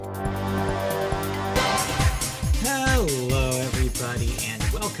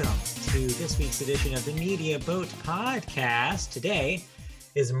to this week's edition of the Media Boat Podcast. Today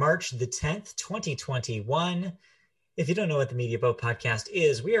is March the 10th, 2021. If you don't know what the Media Boat Podcast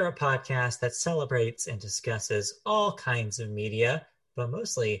is, we are a podcast that celebrates and discusses all kinds of media, but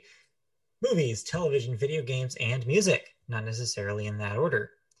mostly movies, television, video games, and music, not necessarily in that order.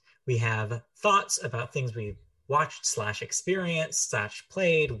 We have thoughts about things we've watched / experienced /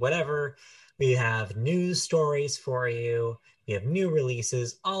 played, whatever. We have news stories for you. We have new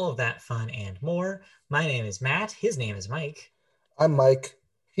releases, all of that fun and more. My name is Matt. His name is Mike. I'm Mike.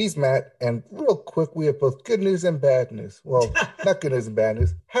 He's Matt. And real quick, we have both good news and bad news. Well, not good news and bad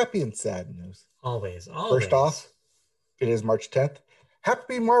news. Happy and sad news. Always. First off, it is March 10th.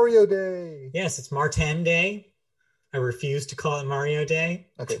 Happy Mario Day. Yes, it's Martin Day. I refuse to call it Mario Day.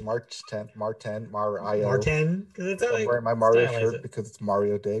 Okay, March 10th. Martin. Mario. Martin. I'm wearing my Mario shirt because it's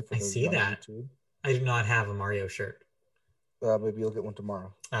Mario Day. I see that. YouTube. I do not have a Mario shirt. Maybe you'll get one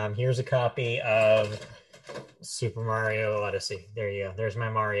tomorrow. Here's a copy of Super Mario Odyssey. There you go. There's my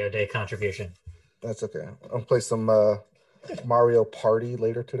Mario Day contribution. That's okay. I'll play some Mario Party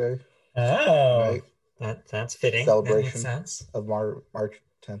later today. Oh, that's fitting. Celebration that makes sense. Of March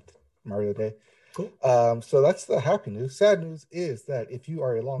 10th, Mario Day. Cool. So that's the happy news. Sad news is that if you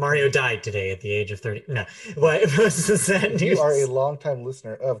are a long Mario died today at the age of 30. No, what was the sad news? If you are a longtime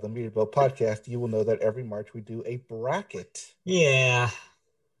listener of the Media Boat Podcast, you will know that every March we do a bracket. Yeah.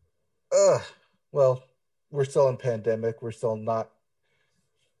 Well, we're still in pandemic. We're still not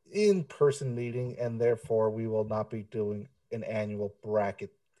in-person meeting, and therefore we will not be doing an annual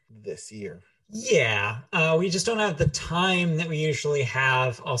bracket this year. Yeah, we just don't have the time that we usually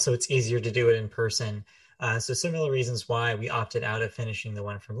have. Also, it's easier to do it in person. So similar reasons why we opted out of finishing the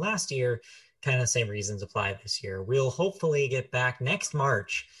one from last year. Kind of the same reasons apply this year. We'll hopefully get back next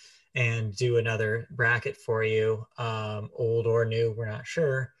March and do another bracket for you. Old or new, we're not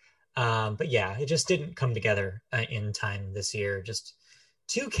sure. But yeah, it just didn't come together in time this year. Just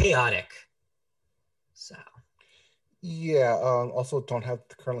too chaotic. So... Yeah, also don't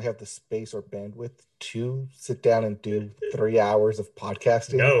currently have the space or bandwidth to sit down and do 3 hours of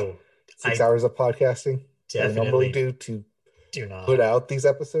podcasting. No. 6 hours of podcasting. Definitely I normally do not put out these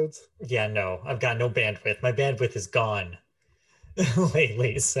episodes. Yeah, no, I've got no bandwidth. My bandwidth is gone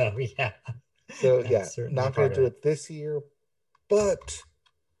lately, so yeah. So yeah, not going to do it this year, but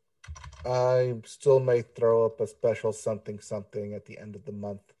I still may throw up a special something at the end of the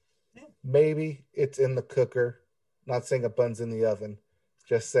month. Yeah. Maybe it's in the cooker. Not saying a bun's in the oven,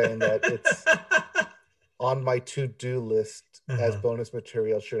 just saying that it's on my to-do list as bonus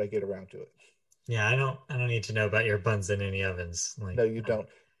material should I get around to it. Yeah, I don't need to know about your buns in any ovens. No, you don't.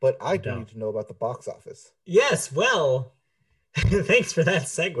 But I do need to know about the box office. Yes, well, thanks for that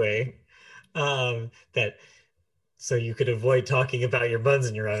segue. So you could avoid talking about your buns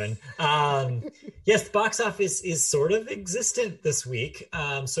in your oven. Yes, the box office is sort of existent this week.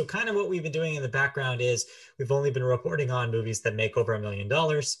 So kind of what we've been doing in the background is we've only been reporting on movies that make over $1 million.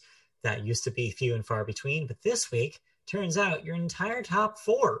 That used to be few and far between. But this week, turns out your entire top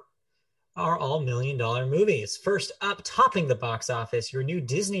 4 are all $1 million movies. First up, topping the box office, your new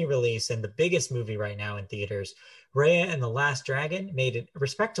Disney release and the biggest movie right now in theaters, Raya and the Last Dragon, made a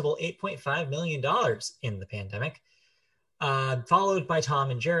respectable $8.5 million in the pandemic. Followed by Tom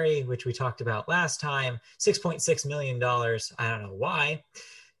and Jerry, which we talked about last time, $6.6 million. I don't know why.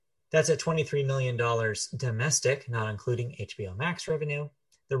 That's at $23 million domestic, not including HBO Max revenue.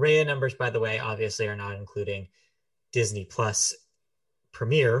 The Raya numbers, by the way, obviously are not including Disney Plus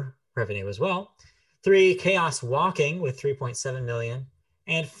Premiere revenue as well. 3, Chaos Walking with $3.7 million.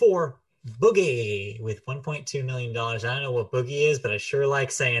 And 4, Boogie with $1.2 million. I don't know what Boogie is, but I sure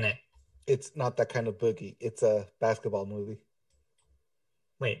like saying it. It's not that kind of boogie. It's a basketball movie.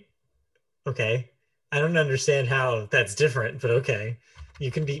 Wait. Okay. I don't understand how that's different, but okay.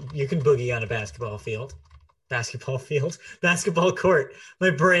 You can boogie on a basketball field. Basketball court. My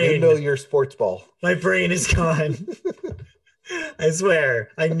brain. You know your sports ball. My brain is gone. I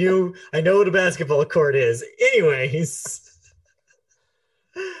swear. I know what a basketball court is. Anyways.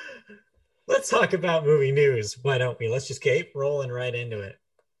 Let's talk about movie news. Why don't we? Let's just keep rolling right into it.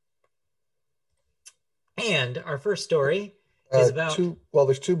 And our first story is about...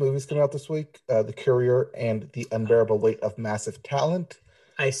 there's 2 movies coming out this week. The Courier and The Unbearable Weight of Massive Talent.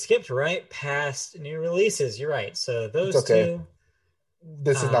 I skipped right past new releases. You're right. So those 2...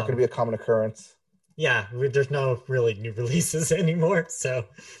 This is not going to be a common occurrence. Yeah, there's no really new releases anymore, so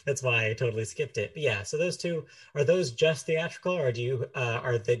that's why I totally skipped it. But yeah, so those 2, are those just theatrical, or do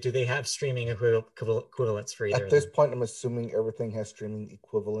they have streaming equivalents for either? At this point, I'm assuming everything has streaming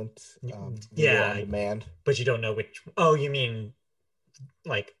equivalent. On demand. But you don't know which. Oh, you mean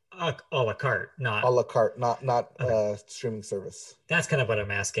like a la carte, not a la carte, not streaming service. That's kind of what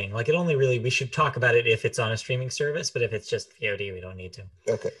I'm asking. Like, we should talk about it if it's on a streaming service, but if it's just VOD, we don't need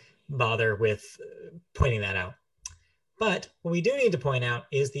to bother with pointing that out. But what we do need to point out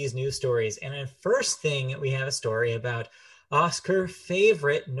is these news stories. And the first thing, we have a story about Oscar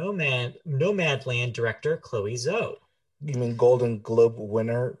favorite Nomadland director Chloe Zhao. You mean Golden Globe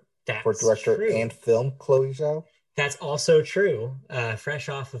winner for director and film, Chloe Zhao? That's also true, fresh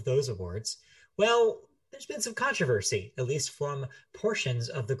off of those awards. Well, there's been some controversy, at least from portions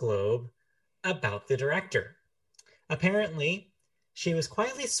of the Globe, about the director. Apparently, she was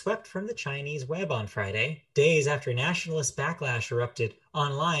quietly swept from the Chinese web on Friday, days after nationalist backlash erupted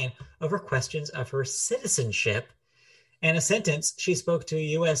online over questions of her citizenship and a sentence she spoke to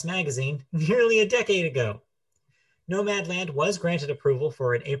a U.S. magazine nearly a decade ago. Nomadland was granted approval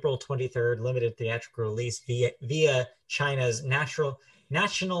for an April 23rd limited theatrical release via China's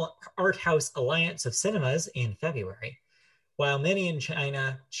National Art House Alliance of Cinemas in February. While many in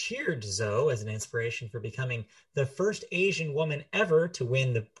China cheered Zhou as an inspiration for becoming the first Asian woman ever to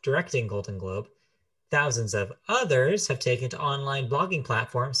win the directing Golden Globe, thousands of others have taken to online blogging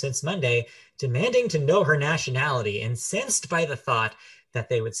platforms since Monday, demanding to know her nationality, incensed by the thought that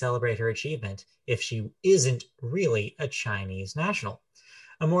they would celebrate her achievement if she isn't really a Chinese national.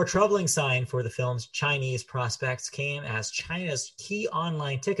 A more troubling sign for the film's Chinese prospects came as China's key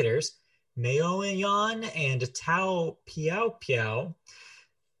online ticketers, Maoyan and Tao Piao,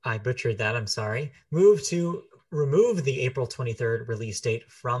 I butchered that, I'm sorry, moved to remove the April 23rd release date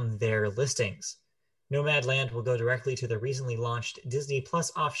from their listings. Nomadland will go directly to the recently launched Disney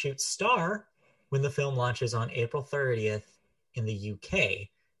Plus offshoot Star when the film launches on April 30th in the UK.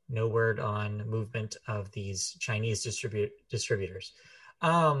 No word on movement of these Chinese distributors.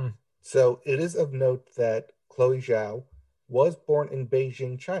 So it is of note that Chloe Zhao was born in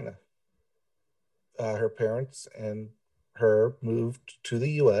Beijing, China. Her parents and her moved to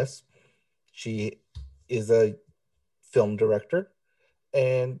the US. She is a film director.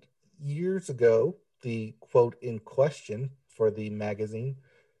 And years ago, the quote in question for the magazine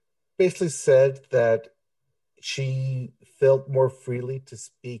basically said that she felt more freely to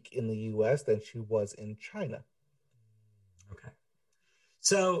speak in the US than she was in China. Okay.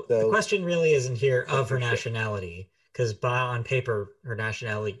 So the question really isn't here of her nationality, because on paper, her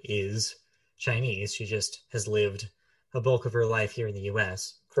nationality is Chinese. She just has lived a bulk of her life here in the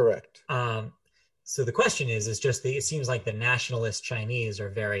US. Correct. So the question is just it seems like the nationalist Chinese are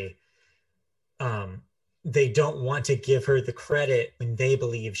very, they don't want to give her the credit when they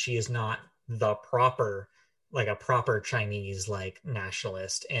believe she is not the proper, like a proper Chinese like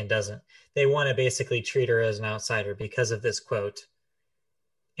nationalist, and they want to basically treat her as an outsider because of this quote,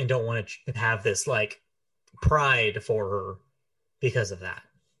 and don't want to have this like pride for her because of that.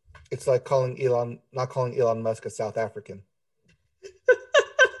 It's like not calling Elon Musk a South African.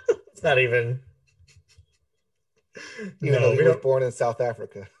 It's not even. Even though he was born in South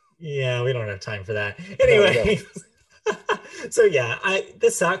Africa. Yeah, we don't have time for that. Anyway, so yeah,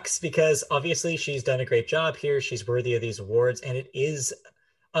 this sucks because obviously she's done a great job here. She's worthy of these awards, and it is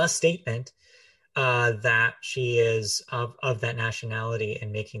a statement that she is of that nationality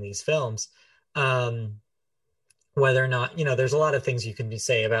and making these films. Whether or not, there's a lot of things you can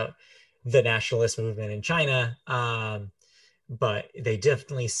say about the nationalist movement in China, but they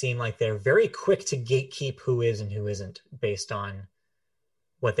definitely seem like they're very quick to gatekeep who is and who isn't based on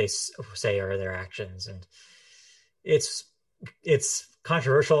what they say are their actions. And it's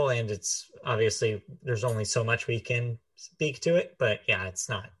controversial, and it's obviously there's only so much we can speak to it, but yeah, it's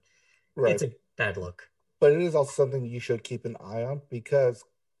not right. It's a bad look. But it is also something you should keep an eye on because,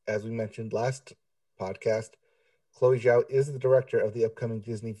 as we mentioned last podcast, Chloe Zhao is the director of the upcoming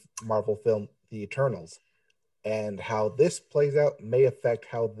Disney Marvel film, The Eternals. And how this plays out may affect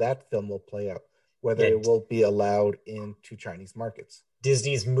how that film will play out, whether it will be allowed into Chinese markets.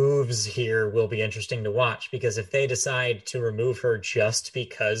 Disney's moves here will be interesting to watch, because if they decide to remove her just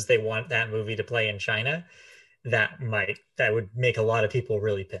because they want that movie to play in China, that would make a lot of people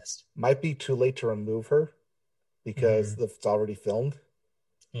really pissed. Might be too late to remove her because it's already filmed.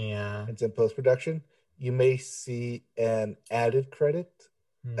 Yeah. It's in post-production. You may see an added credit,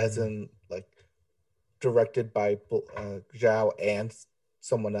 as in like directed by Zhao and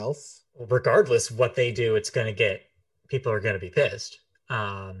someone else. Regardless of what they do, people are going to be pissed.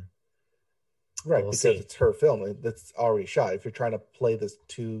 Right, because it's her film that's already shot. If you're trying to play this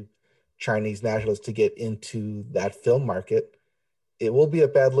to Chinese nationalists to get into that film market, it will be a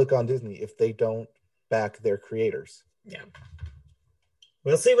bad look on Disney if they don't back their creators. Yeah.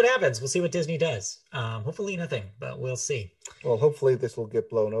 We'll see what happens. We'll see what Disney does. Hopefully nothing, but we'll see. Well, hopefully this will get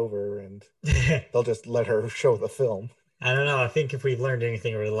blown over and they'll just let her show the film. I don't know. I think if we've learned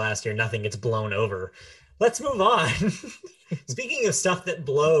anything over the last year, nothing gets blown over. Let's move on. Speaking of stuff that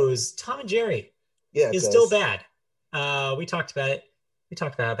blows, Tom and Jerry is still bad. We talked about it. We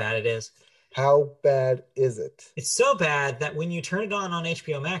talked about how bad it is. How bad is it? It's so bad that when you turn it on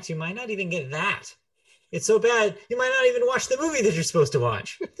HBO Max, you might not even get that. It's so bad, you might not even watch the movie that you're supposed to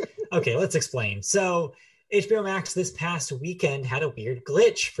watch. Okay, let's explain. So HBO Max this past weekend had a weird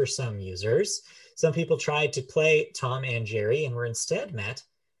glitch for some users. Some people tried to play Tom and Jerry and were instead met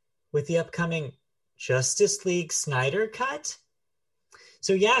with the upcoming Justice League Snyder Cut.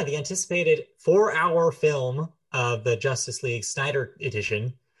 So yeah, the anticipated 4-hour film of the Justice League Snyder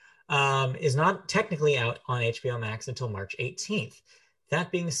edition is not technically out on HBO Max until March 18th.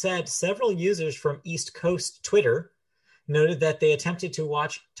 That being said, several users from East Coast Twitter noted that they attempted to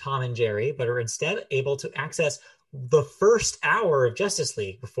watch Tom and Jerry, but are instead able to access the first hour of Justice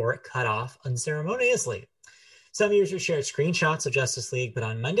League before it cut off unceremoniously. Some users shared screenshots of Justice League, but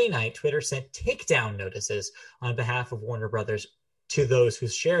on Monday night, Twitter sent takedown notices on behalf of Warner Brothers to those who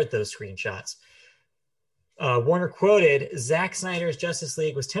shared those screenshots. Warner quoted, Zack Snyder's Justice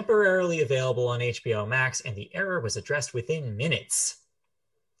League was temporarily available on HBO Max, and the error was addressed within minutes.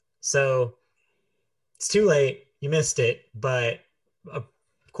 So it's too late. You missed it, but a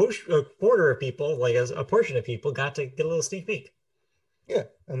quarter of people, like a portion of people, got to get a little sneak peek. Yeah,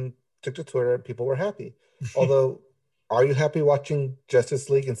 and took to Twitter, and people were happy. Although, are you happy watching Justice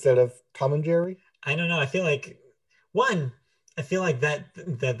League instead of Tom and Jerry? I don't know. I feel like that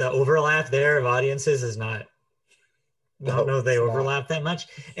the overlap there of audiences is not. I don't know if they overlap that much.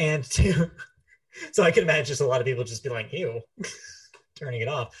 And two, so I can imagine just a lot of people just be like, ew, turning it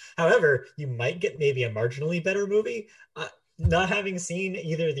off. However, you might get maybe a marginally better movie. Not having seen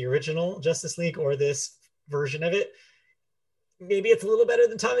either the original Justice League or this version of it, maybe it's a little better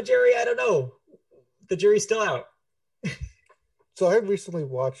than Tom and Jerry. I don't know. The jury's still out. So I recently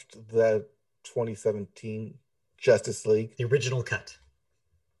watched the 2017 Justice League. The original cut.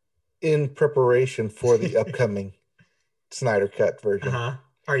 In preparation for the upcoming Snyder Cut version. Uh-huh.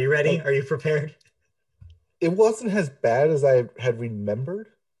 Are you ready? Are you prepared? It wasn't as bad as I had remembered.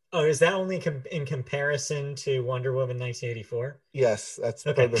 Oh, is that only in comparison to Wonder Woman 1984? Yes, that's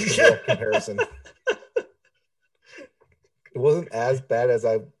part of the real comparison. It wasn't as bad as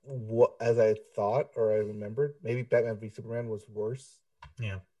I thought or I remembered. Maybe Batman v Superman was worse.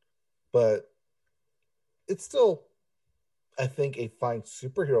 Yeah. But it's still, I think, a fine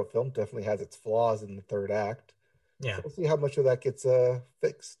superhero film. Definitely has its flaws in the third act. Yeah. So we'll see how much of that gets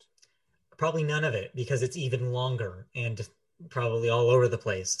fixed. Probably none of it, because it's even longer and probably all over the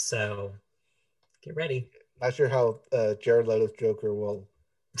place. So get ready. Not sure how Jared Leto's Joker will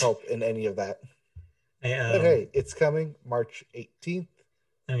help in any of that. But hey, it's coming March 18th.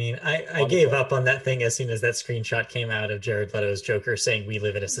 I mean, I gave up on that thing as soon as that screenshot came out of Jared Leto's Joker saying we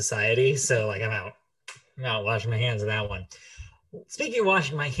live in a society. So like, I'm out washing my hands of that one. Speaking of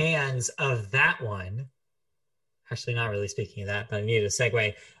washing my hands of that one, actually not really speaking of that, but I needed a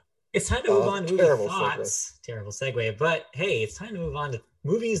segue. It's time to move on to movie thoughts. Terrible segue. But hey, it's time to move on to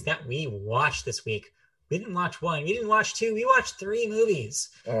movies that we watched this week. We didn't watch one. We didn't watch two. We watched 3 movies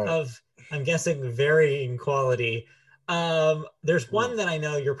of, I'm guessing, varying quality. There's one that I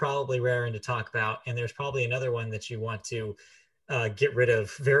know you're probably raring to talk about, and there's probably another one that you want to get rid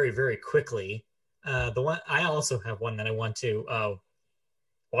of very, very quickly. The one I also have one that I want to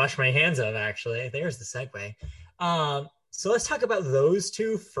wash my hands of, actually. There's the segue. So let's talk about those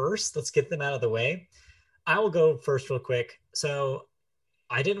two first. Let's get them out of the way. I will go first real quick. So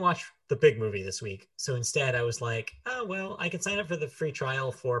I didn't watch the big movie this week. So instead I was like, oh, well, I can sign up for the free trial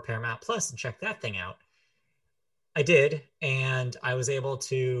for Paramount Plus and check that thing out. I did. And I was able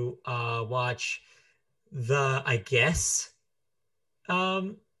to watch the, I guess,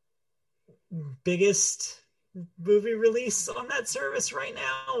 biggest movie release on that service right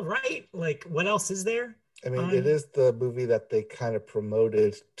now, right? Like, what else is there? I mean, it is the movie that they kind of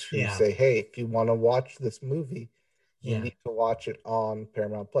promoted to say, hey, if you want to watch this movie, you need to watch it on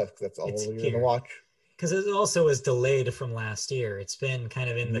Paramount Plus, because that's all you're going to watch. Because it also was delayed from last year. It's been kind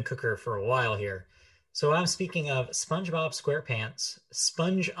of in the cooker for a while here. So I'm speaking of SpongeBob SquarePants,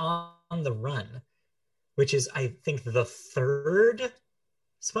 Sponge on the Run, which is, I think, the 3rd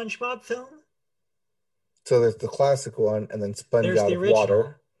SpongeBob film. So there's the classic one, and then Sponge Out of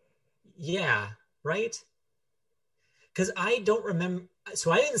Water. Yeah, right? Because I don't remember.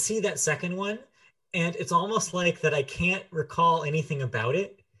 So I didn't see that second one. And it's almost like that I can't recall anything about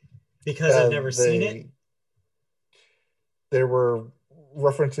it because I've never seen it. There were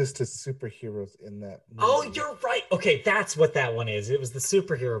references to superheroes in that movie. Oh, you're right. Okay, that's what that one is. It was the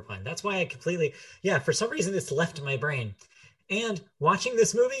superhero one. That's why I completely, yeah, for some reason it's left my brain. And watching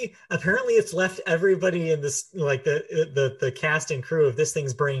this movie, apparently it's left everybody in this, like the cast and crew of this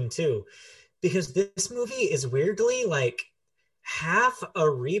thing's brain too. Because this movie is weirdly like half a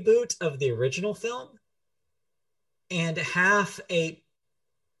reboot of the original film and half a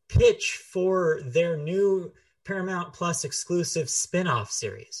pitch for their new Paramount Plus exclusive spin-off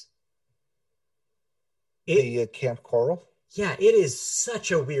series. The Camp Coral? Yeah, it is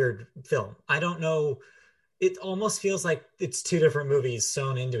such a weird film. I don't know. It almost feels like it's two different movies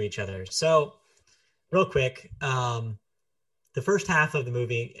sewn into each other. So, real quick, the first half of the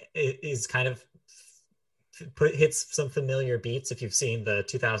movie is kind of hits some familiar beats if you've seen the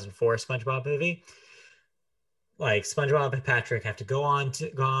 2004 SpongeBob movie. Like SpongeBob and Patrick have to go on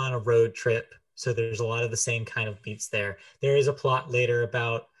a road trip, so there's a lot of the same kind of beats there. There is a plot later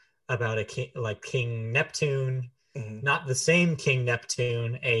about a king, like King Neptune, not the same King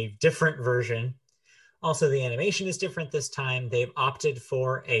Neptune, a different version. Also, the animation is different this time. They've opted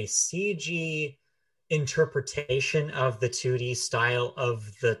for a CG interpretation of the 2D style of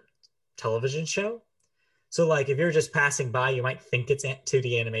the television show. So, like, if you're just passing by, you might think it's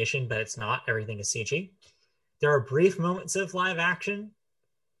 2D animation, but it's not. Everything is CG. There are brief moments of live action,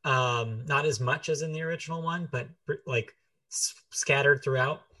 not as much as in the original one, but like scattered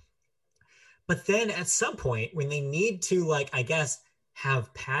throughout. But then at some point, when they need to, like, I guess,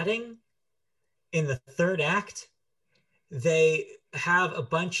 have padding in the third act, they have a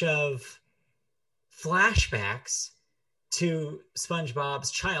bunch of flashbacks to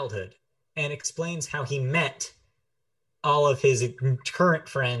SpongeBob's childhood and explains how he met all of his current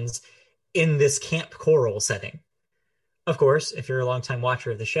friends in this Camp Coral setting. Of course, if you're a longtime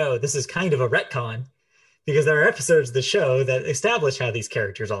watcher of the show, this is kind of a retcon because there are episodes of the show that establish how these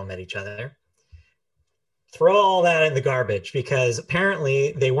characters all met each other. Throw all that in the garbage because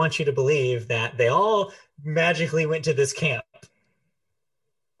apparently they want you to believe that they all magically went to this camp.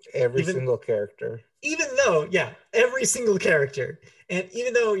 Every single character. Even though, yeah, every single character. And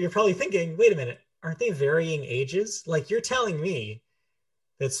even though you're probably thinking, wait a minute, aren't they varying ages? Like, you're telling me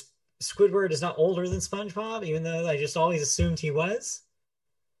that Squidward is not older than SpongeBob, even though I just always assumed he was?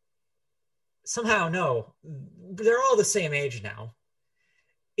 Somehow, no. They're all the same age now.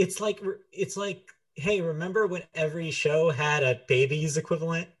 It's like, hey, remember when every show had a babies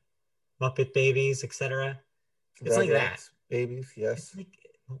equivalent? Muppet Babies, etc. It's like that. Babies, yes.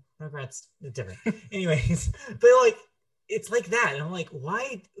 Rugrats different. Anyways, but like it's like that. And I'm like,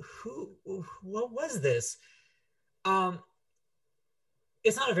 why? What was this?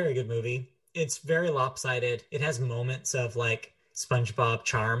 It's not a very good movie. It's very lopsided. It has moments of like SpongeBob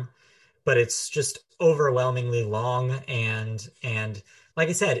charm, but it's just overwhelmingly long and like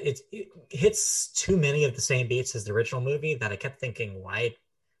I said, it hits too many of the same beats as the original movie that I kept thinking, why'd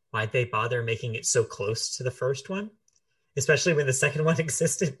they bother making it so close to the first one? Especially when the second one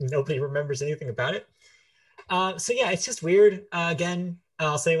existed. Nobody remembers anything about it. So yeah, it's just weird. Again,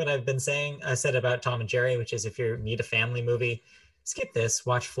 I'll say what I've been saying. I said about Tom and Jerry, which is if you need a family movie, skip this,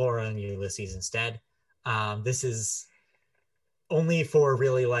 watch Flora and Ulysses instead. This is only for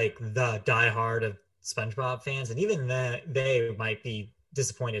really like the diehard of SpongeBob fans. And even they might be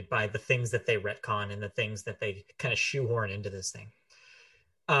disappointed by the things that they retcon and the things that they kind of shoehorn into this thing.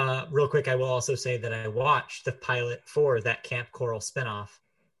 Real quick, I will also say that I watched the pilot for that Camp Coral spinoff.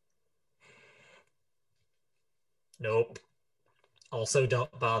 Nope. Also,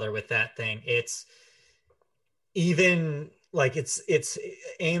 don't bother with that thing. It's even like it's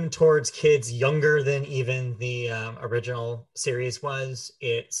aimed towards kids younger than even the original series was.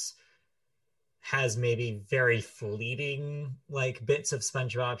 It's has maybe very fleeting like bits of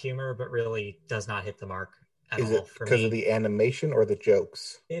SpongeBob humor, but really does not hit the mark. Is it because of the animation or the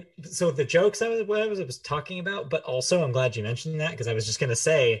jokes? So the jokes I was talking about, but also I'm glad you mentioned that because I was just going to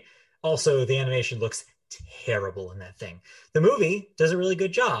say also the animation looks terrible in that thing. The movie does a really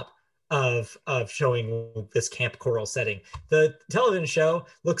good job of showing this Camp Coral setting. The television show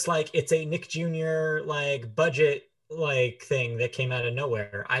looks like it's a Nick Jr. like budget like thing that came out of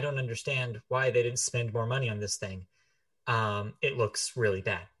nowhere. I don't understand why they didn't spend more money on this thing. It looks really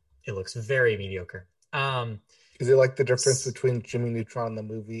bad. It looks very mediocre. Is it like the difference between Jimmy Neutron the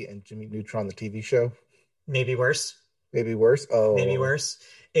movie and Jimmy Neutron the TV show? Maybe worse. Maybe worse. Oh, maybe worse.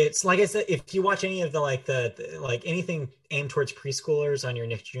 It's like I said, if you watch any of the like the like anything aimed towards preschoolers on your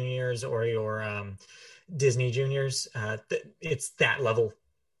Nick Juniors or your Disney Juniors, it's that level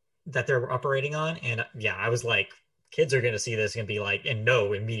that they're operating on. And yeah, I was like, kids are going to see this and be like, and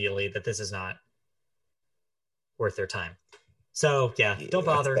know immediately that this is not worth their time. So yeah, don't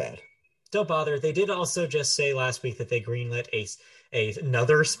bother. That's bad. Don't bother. They did also just say last week that they greenlit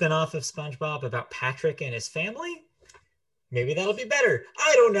another spinoff of SpongeBob about Patrick and his family. Maybe that'll be better.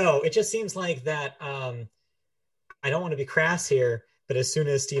 I don't know. It just seems like that. I don't want to be crass here, but as soon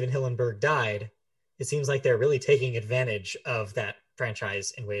as Steven Hillenburg died, it seems like they're really taking advantage of that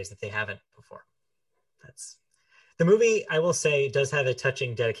franchise in ways that they haven't before. That's the movie. I will say does have a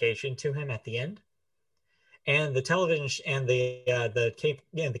touching dedication to him at the end. And the television and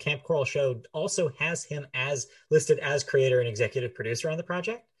the Camp Coral show also has him as listed as creator and executive producer on the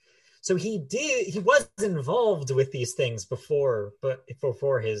project. So he was involved with these things before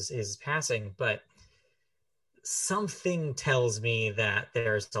his passing, but something tells me that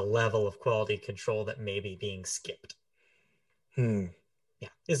there's a level of quality control that may be being skipped. Yeah,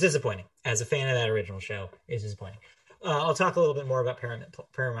 it's disappointing. As a fan of that original show, it's disappointing. I'll talk a little bit more about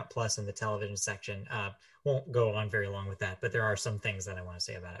Paramount Plus in the television section. Won't go on very long with that, but there are some things that I want to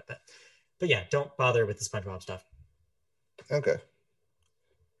say about it. But yeah, don't bother with the SpongeBob stuff. Okay.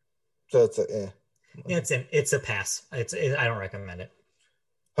 So it's it's a pass. I don't recommend it.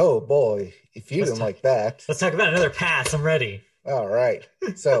 Oh boy, if you didn't like that, let's talk about another pass. I'm ready. All right.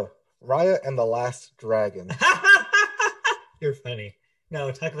 So Raya and the Last Dragon. You're funny.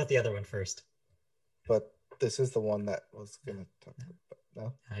 No, talk about the other one first. But this is the one that was gonna talk about.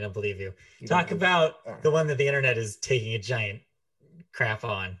 No, I don't believe you. Talk about the one that the internet is taking a giant crap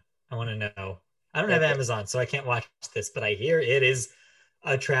on. I want to know. I don't have Amazon, so I can't watch this, but I hear it is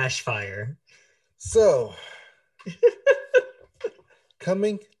a trash fire. So,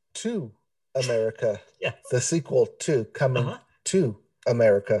 Coming to America. Yes. The sequel to Coming to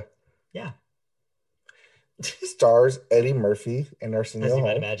America. Yeah. Stars Eddie Murphy and Arsenio Hall.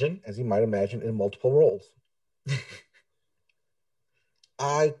 As you might imagine, in multiple roles.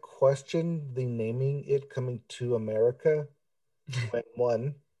 I question the naming it Coming to America when,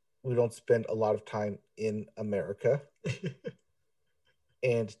 one, we don't spend a lot of time in America.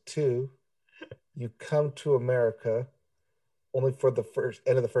 And two, you come to America only for the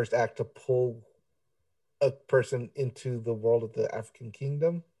end of the first act to pull a person into the world of the African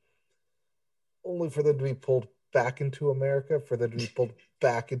kingdom, only for them to be pulled back into America, for them to be pulled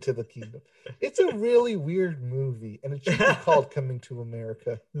back into the kingdom. It's a really weird movie, and it should be called Coming to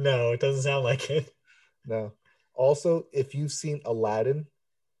America. No, it doesn't sound like it. No. Also, if you've seen Aladdin,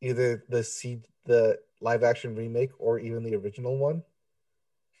 either the live action remake or even the original one,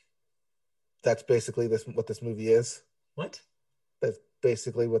 that's basically what this movie is. What? That's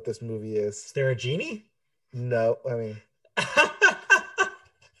basically what this movie is. Is there a genie? No, I mean,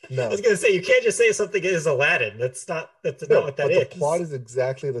 no. I was gonna say you can't just say something is Aladdin. That's not what that is. The plot is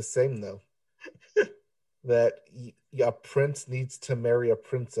exactly the same though. That a prince needs to marry a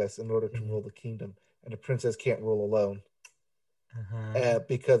princess in order to rule the kingdom, and a princess can't rule alone.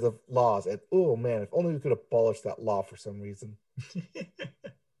 Because of laws. And oh man, if only we could abolish that law for some reason.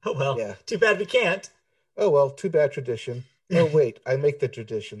 Oh well, yeah. Too bad we can't. Oh well, too bad tradition. Oh wait, I make the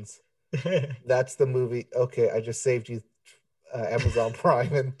traditions. That's the movie. Okay, I just saved you Amazon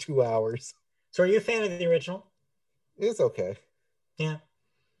Prime in 2 hours. So are you a fan of the original? It's okay. Yeah.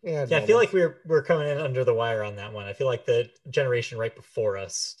 Yeah, I feel like we're coming in under the wire on that one. I feel like the generation right before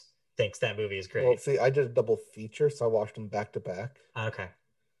us thinks that movie is great. Well, see, I did a double feature, so I watched them back to back. Okay.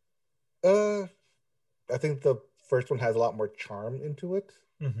 I think the first one has a lot more charm into it,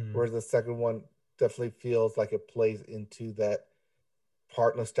 whereas the second one definitely feels like it plays into that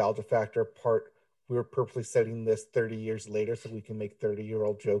part nostalgia factor, part we're purposely setting this 30 years later so we can make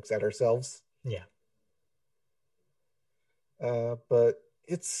 30-year-old jokes at ourselves. Yeah. But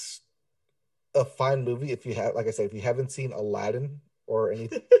it's a fine movie if you have, like I said, if you haven't seen Aladdin or any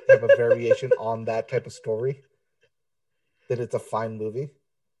type of variation on that type of story, then it's a fine movie.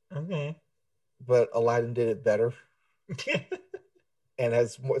 Okay. But Aladdin did it better. And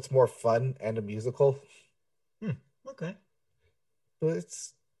it's more fun and a musical. Okay. But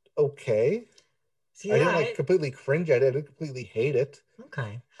it's okay. See, I didn't completely cringe at it. I didn't completely hate it.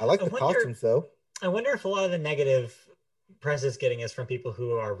 Okay. I like the costumes though. I wonder if a lot of the negative press is getting is from people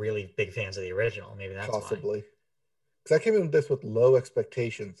who are really big fans of the original. Maybe that's possibly. Because I came into this with low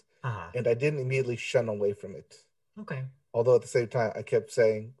expectations, and I didn't immediately shun away from it. Okay. Although at the same time, I kept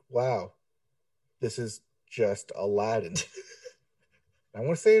saying, "Wow, this is just Aladdin." I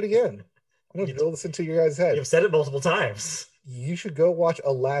want to say it again. I'm going to drill this into your guys' head. You've said it multiple times. You should go watch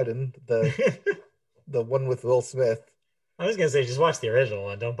Aladdin, the one with Will Smith. I was going to say just watch the original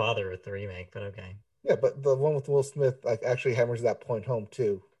and don't bother with the remake, but okay. Yeah, but the one with Will Smith like actually hammers that point home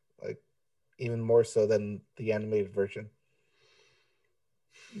too, like even more so than the animated version.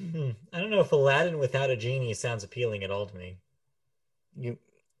 I don't know if Aladdin without a genie sounds appealing at all to me. You,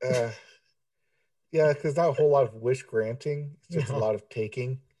 uh, yeah, because not a whole lot of wish granting. It's just a lot of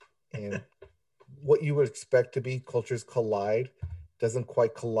taking, and what you would expect to be cultures collide doesn't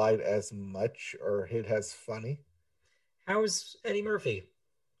quite collide as much or hit as funny. How's Eddie Murphy?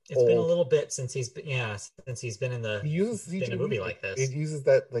 It's been a Old. little bit since he's been in He uses a CG. movie like It this. uses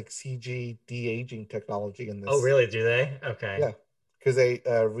that like CG de-aging technology in Oh, this. really? Do they? Okay. Yeah, because they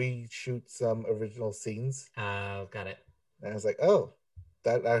reshoot some original scenes. Got it. And I was like, oh,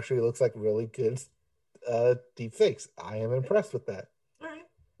 that actually looks like really good deep fakes. I am impressed with that. All right.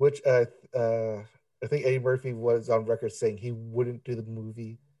 Which I think Eddie Murphy was on record saying he wouldn't do the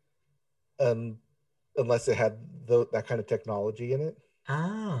movie um, unless it had that kind of technology in it.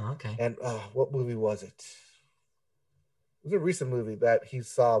 Oh, okay. And what movie was it? It was a recent movie that he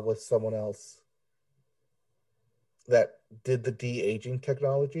saw with someone else that did the de-aging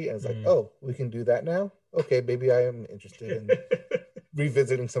technology, and it's like, Mm. oh, we can do that now. Okay, maybe I am interested in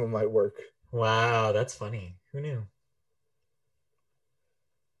revisiting some of my work. Wow, that's funny. Who knew?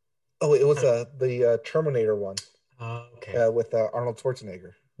 Oh, it was the Terminator one Okay. with Arnold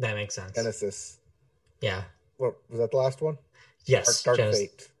Schwarzenegger. That makes sense. Genesis. Yeah. What was that? The last one? Yes, Dark Genesis.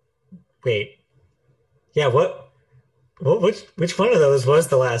 Fate. Wait. Yeah, which one of those was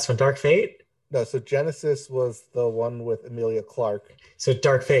the last one? Dark Fate? No, so Genesis was the one with Emilia Clarke. So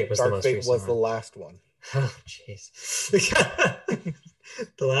Dark Fate was the Dark most Fate recent was the one. last one. Oh, jeez.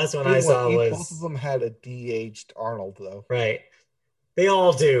 The last one I It was saw both of was them had a de-aged Arnold though. right. They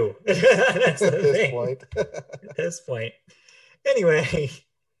all do. That's At the this thing. point. At this point. Anyway,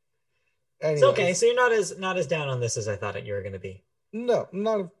 it's okay. Anyways, So you're not as down on this as I thought you were going to be. no,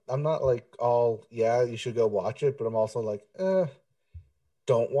 I'm not like all yeah, you should go watch it, but I'm also like,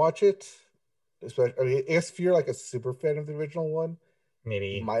 don't watch it. Especially I mean, I guess if you're like a super fan of the original one, you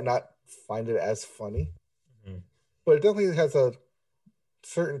Maybe. might not find it as funny. Mhm. But it definitely has a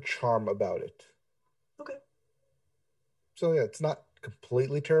certain charm about it. Okay. So yeah, it's not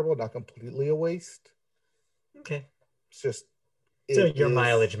completely terrible, not completely a waste. Okay. It's just So it your is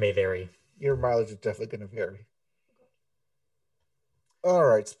mileage may vary. your mileage is definitely going to vary. All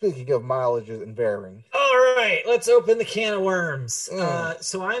right, speaking of mileages and varying, All right, let's open the can of worms. mm,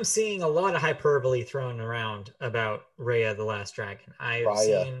 So I'm seeing a lot of hyperbole thrown around about Raya the Last Dragon. I've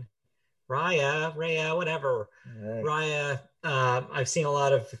Raya. seen Raya, whatever. All right. Raya. I've seen a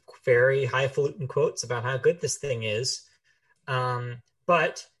lot of very highfalutin quotes about how good this thing is.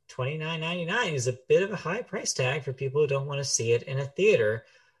 But $29.99 is a bit of a high price tag for people who don't want to see it in a theater.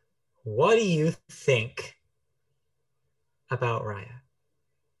 What do you think about Raya?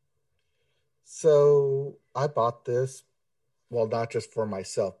 So I bought this, well, not just for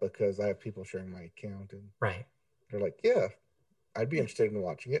myself because I have people sharing my account, and Right. they're like, "Yeah, I'd be interested in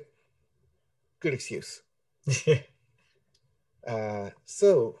watching it." Good excuse.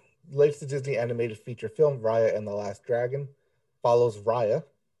 So, latest Disney animated feature film, Raya and the Last Dragon, follows Raya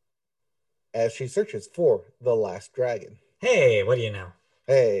as she searches for the last dragon. Hey, what do you know?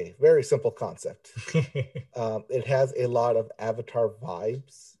 Hey, very simple concept. It has a lot of Avatar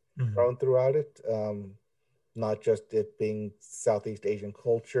vibes Mhm. thrown throughout it. Not just it being Southeast Asian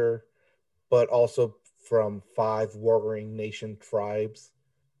culture, but also from 5 warring nation tribes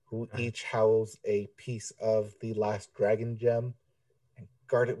who Right. each house a piece of the last dragon gem and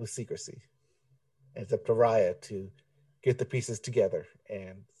guard it with secrecy. And it's up to Raya to get the pieces together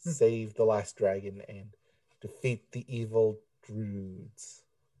and Hmm. save the last dragon and defeat the evil druids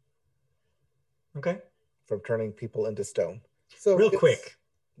Okay. from turning people into stone. So Real it's quick.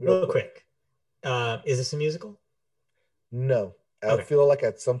 real Real quick. quick. Is this a musical? No, I Okay. feel like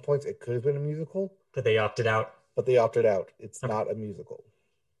at some points it could have been a musical, But they opted out. but they opted out. It's Okay. not a musical.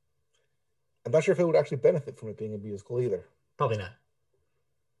 I'm not sure if it would actually benefit from it being a musical either. Probably not.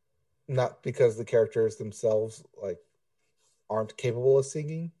 Not because the characters themselves like aren't capable of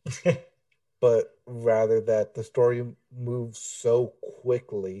singing, but rather that the story moves so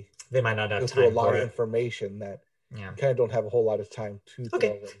quickly, They might not have goes through a time lot for of it. information that Yeah. you kind of don't have a whole lot of time to throw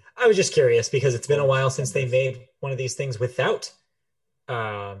Okay. in I was just curious because it's been a while bonus since they numbers. made one of these things without.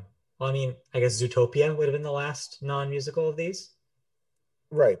 Well, I mean, I guess Zootopia would have been the last non-musical of these.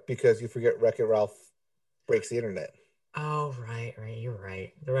 Right, because you forget Wreck-It Ralph breaks the internet. Oh, right, right. You're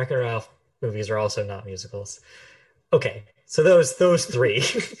right. The Wreck-It Ralph movies are also not musicals. Okay, so those three.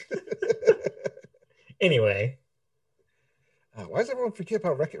 Anyway, Why does everyone forget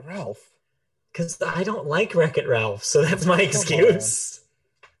about Wreck-It Ralph? because I don't like Wreck-It Ralph, so that's my Come on. excuse.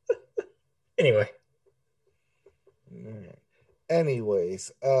 Anyway, Right.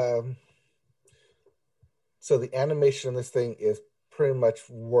 Anyways, so the animation in this thing is pretty much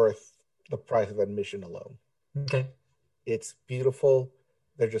worth the price of admission alone. okay. It's beautiful.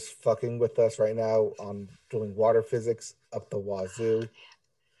 They're just fucking with us right now on doing water physics up the wazoo.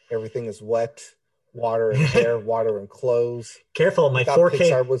 Everything is wet. Water in hair, water in clothes. Careful, I my thought 4K.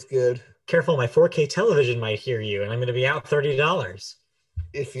 Pixar was good. Careful, my 4K television might hear you, and I'm going to be out $30.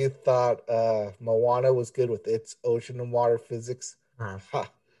 If you thought Moana was good with its ocean and water physics,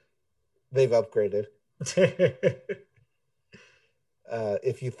 they've upgraded.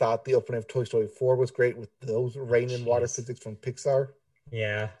 If you thought the opening of Toy Story 4 was great with those rain and water physics from Pixar,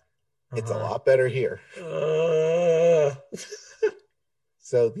 yeah, it's a lot better here.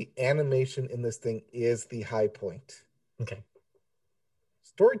 So the animation in this thing is the high point. Okay.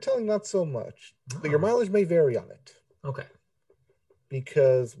 Storytelling, not so much, but your mileage may vary on it. Okay.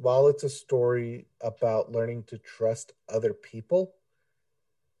 Because while it's a story about learning to trust other people,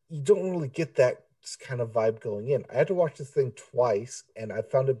 you don't really get that kind of vibe going in. I had to watch this thing twice, and I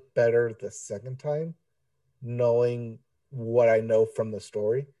found it better the second time, knowing what I know from the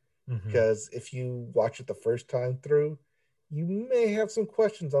story. Because if you watch it the first time through, you may have some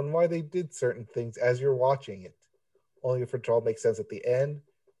questions on why they did certain things as you're watching it, only if it all makes sense at the end.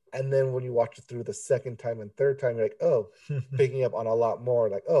 And then when you watch it through the second time and third time, you're like, oh, picking up on a lot more.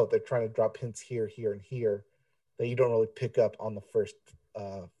 Like, oh, they're trying to drop hints here, here, and here that you don't really pick up on the first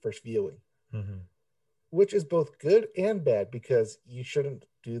viewing, which is both good and bad because you shouldn't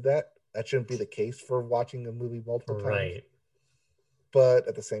do that. That shouldn't be the case for watching a movie multiple times. Right. But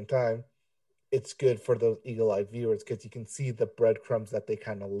at the same time, it's good for those eagle-eyed viewers because you can see the breadcrumbs that they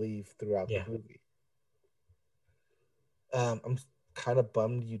kind of leave throughout the movie. I'm kind of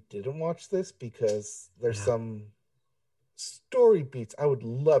bummed you didn't watch this because there's some story beats I would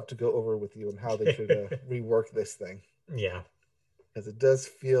love to go over with you and how they should rework this thing. Yeah. Because it does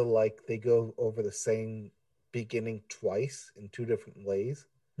feel like they go over the same beginning twice in two different ways.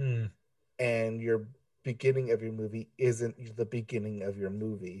 And your beginning of your movie isn't the beginning of your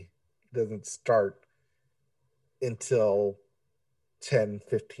movie. It doesn't start until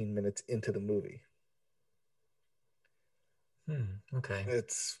 10-15 minutes into the movie. Okay.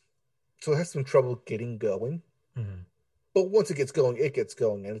 It has some trouble getting going. But once it gets going,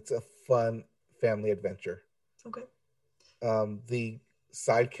 and it's a fun family adventure. Okay. The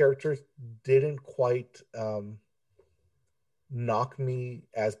side characters didn't quite knock me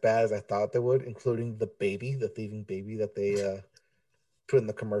as bad as I thought they would, including the thieving baby that they put in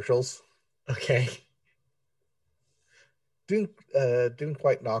the commercials. Okay. Didn't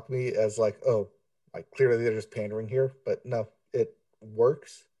quite knock me as like, oh, like clearly they're just pandering here, but no, it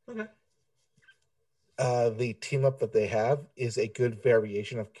works. Okay. The team up that they have is a good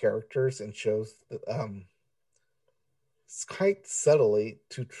variation of characters and shows that, quite subtly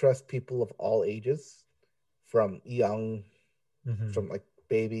to trust people of all ages, from young, from like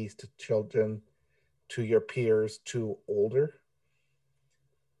babies to children, to your peers to older.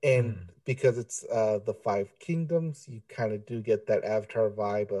 And because it's the Five Kingdoms, you kind of do get that Avatar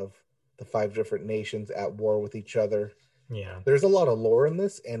vibe of the 5 different nations at war with each other. Yeah. There's a lot of lore in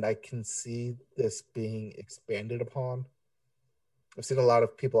this, and I can see this being expanded upon. I've seen a lot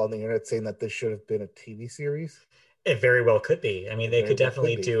of people on the internet saying that this should have been a TV series. It very well could be. I mean, they could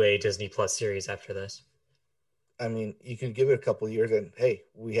definitely do a Disney Plus series after this. I mean, you can give it a couple of years, and hey,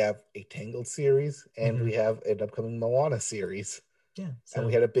 we have a Tangled series, and we have an upcoming Moana series. Yeah. So. And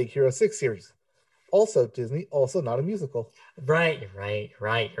we had a Big Hero 6 series. Also Disney, also not a musical. Right.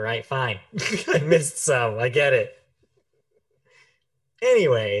 Fine. I missed some. I get it.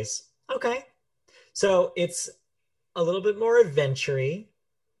 Anyways, okay. So it's a little bit more adventure-y.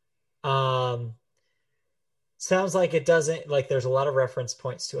 Sounds like it doesn't, like there's a lot of reference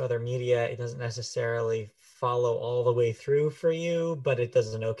points to other media. It doesn't necessarily follow all the way through for you, but it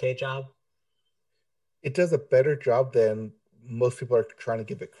does an okay job. It does a better job than most people are trying to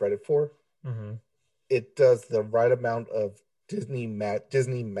give it credit for. It does the right amount of Disney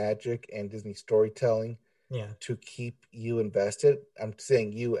magic and Disney storytelling to keep you invested. I'm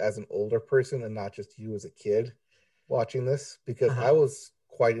saying you as an older person and not just you as a kid watching this, because I was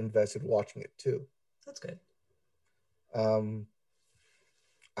quite invested watching it too. That's good. I'm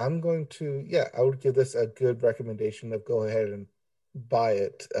going to, I would give this a good recommendation of go ahead and buy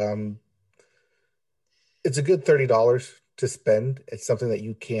it. It's a good $30 to spend. It's something that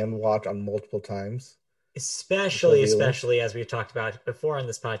you can watch on multiple times. Especially as we've talked about before on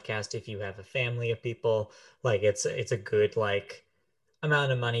this podcast, if you have a family of people, like it's a good like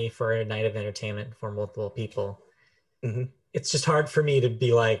amount of money for a night of entertainment for multiple people. It's just hard for me to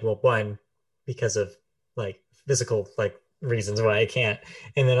be like, well, one, because of like physical like reasons why I can't,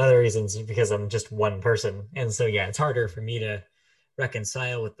 and then other reasons because I'm just one person, and so it's harder for me to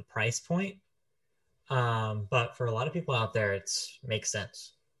reconcile with the price point. But for a lot of people out there, it makes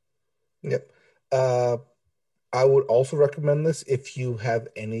sense. Yep. I would also recommend this if you have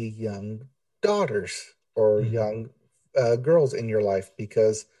any young daughters or young girls in your life,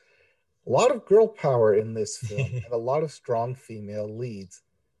 because a lot of girl power in this film and a lot of strong female leads.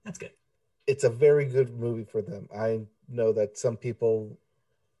 That's good. It's a very good movie for them. I know that some people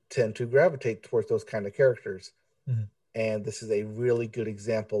tend to gravitate towards those kind of characters. And this is a really good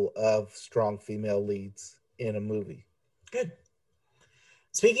example of strong female leads in a movie. Good.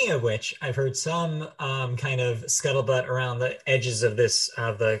 Speaking of which, I've heard some kind of scuttlebutt around the edges of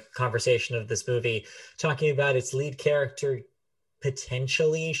the conversation of this movie, talking about its lead character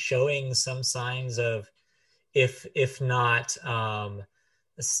potentially showing some signs of, if not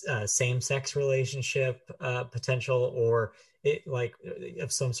same-sex relationship potential, or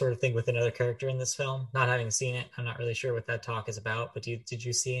of some sort of thing with another character in this film. Not having seen it, I'm not really sure what that talk is about. But did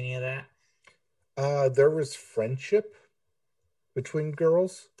you see any of that? There was friendship between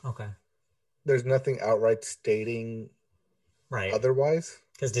girls. Okay. There's nothing outright stating otherwise.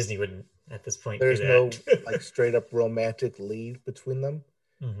 Because Disney wouldn't at this point. There's no like straight up romantic lead between them.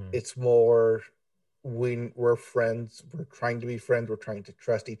 It's more we're friends. We're trying to be friends. We're trying to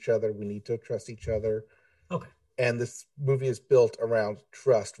trust each other. We need to trust each other. Okay. And this movie is built around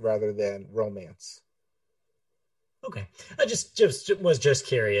trust rather than romance. Okay. I was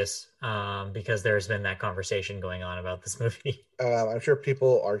curious because there's been that conversation going on about this movie. I'm sure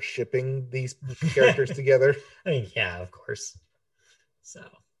people are shipping these characters together. I mean, yeah, of course. So,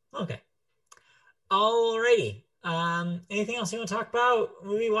 okay. Alrighty. Anything else you want to talk about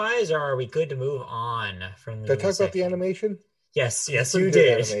movie-wise, or are we good to move on from the Did I talk about the animation? Yes, we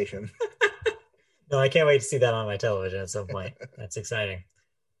did. Animation. No, I can't wait to see that on my television at some point. That's exciting.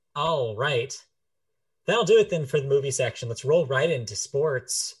 All right. That'll do it then for the movie section. Let's roll right into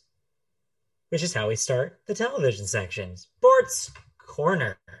sports, which is how we start the television section. Sports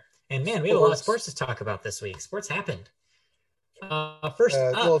Corner. And man, we have a lot of sports to talk about this week. Sports happened. First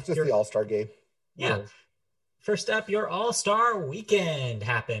up, it's just the All-Star game. Yeah. No. First up, your All-Star weekend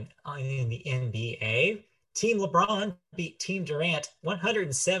happened in the NBA. Team LeBron beat Team Durant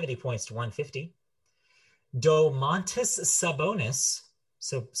 170 points to 150. Domantas Sabonis,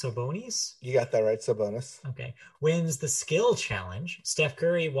 Sabonis? You got that right, Sabonis. Okay. Wins the skill challenge. Steph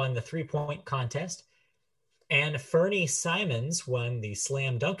Curry won the 3-point contest. And Fernie Simons won the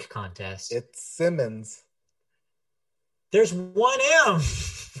slam dunk contest. It's Simmons. There's one M.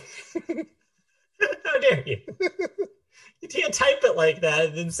 How dare you? You can't type it like that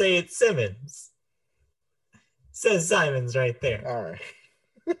and then say it's Simmons. It says Simons right there. All right.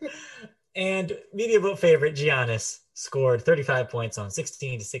 And media vote favorite Giannis scored 35 points on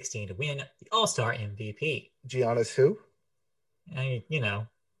 16-16 to win the All-Star MVP. Giannis who?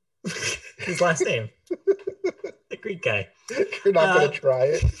 His last name. The Greek guy. You're not going to try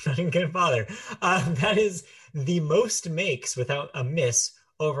it. Not even going to bother. That is the most makes without a miss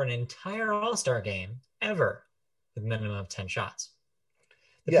over an entire All-Star game ever, with a minimum of 10 shots.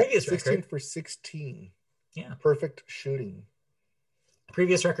 The previous 16 record for 16. Yeah. Perfect shooting. The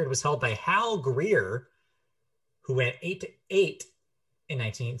previous record was held by Hal Greer, who went 8-8 in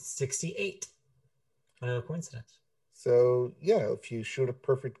 1968. What a coincidence. So, yeah, if you shoot a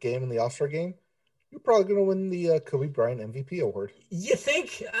perfect game in the All-Star game, you're probably going to win the Kobe Bryant MVP award. You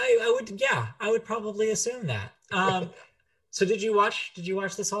think? I would, yeah, I would probably assume that. So did you watch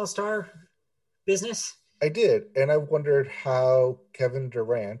this All-Star business? I did, and I wondered how Kevin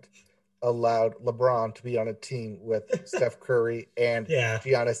Durant allowed LeBron to be on a team with Steph Curry and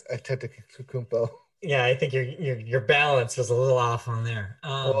Giannis Antetokounmpo. Yeah, I think your balance was a little off on there.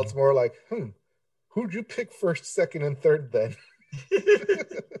 Well, it's more like, who'd you pick first, second, and third then?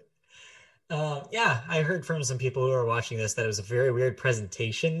 Yeah, I heard from some people who are watching this that it was a very weird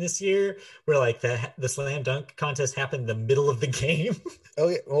presentation this year, where like the slam dunk contest happened in the middle of the game. Oh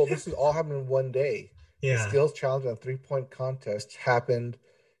yeah, well, this is all happening in one day. Yeah, the skills challenge and 3-point contest happened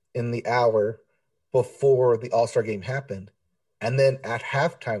in the hour before the All-Star game happened, and then at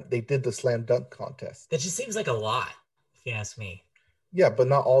halftime they did the slam dunk contest. That just seems like a lot, if you ask me. Yeah, but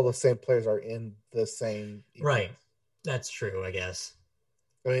not all the same players are in the same event. Right. That's true, I guess.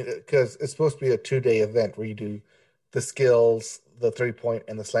 I mean, because it's supposed to be a 2-day event where you do the skills, the 3-point,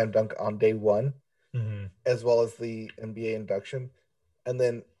 and the slam dunk on day one, as well as the NBA induction. And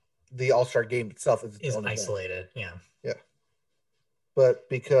then the All-Star game itself is isolated. Event. Yeah. But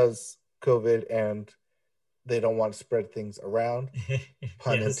because COVID and they don't want to spread things around,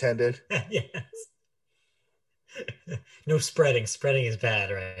 pun intended. Yes. No spreading. Spreading is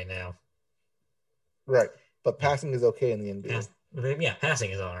bad right now. Right. But passing is okay in the NBA. Yeah,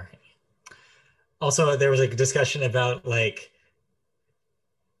 passing is all right. Also, there was a discussion about like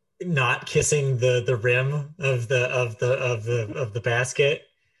not kissing the rim of the basket.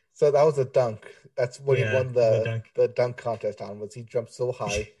 So that was a dunk. That's what he Yeah, won the dunk. the dunk contest on. Was he jumped so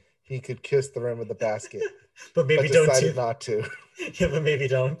high he could kiss the rim of the basket, But but maybe don't decided too. not to. Yeah, but maybe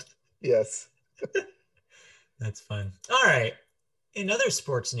don't. Yes. That's fun. All right. In other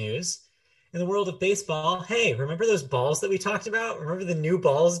sports news, in the world of baseball, hey, remember those balls that we talked about? Remember the new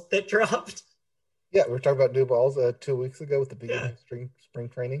balls that dropped? Yeah, we were talking about new balls 2 weeks ago with the beginning Yeah. of spring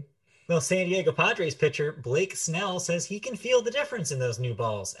training. Well, San Diego Padres pitcher Blake Snell says he can feel the difference in those new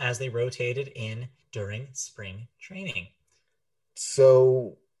balls as they rotated in during spring training.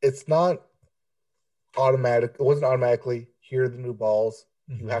 So it's not automatic. It wasn't automatically here are the new balls.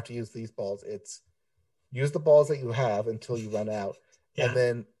 You have to use these balls. It's use the balls that you have until you run out. Yeah. And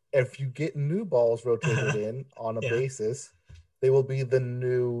then if you get new balls rotated in on a Yeah. basis, they will be the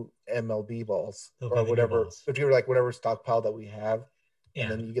new MLB balls They'll or be the new whatever. balls. If you're like whatever stockpile that we have, Yeah.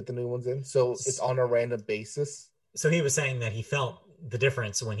 and then you get the new ones in. So it's on a random basis. So he was saying that he felt the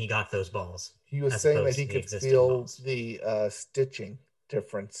difference when he got those balls. He was saying that he could feel the stitching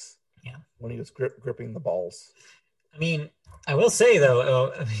difference. Yeah. When he was gripping the balls. I mean, I will say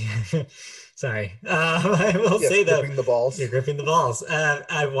though, sorry, I will say though, gripping the balls. You're gripping the balls.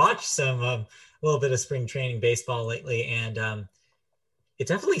 I watched some a little bit of spring training baseball lately, and it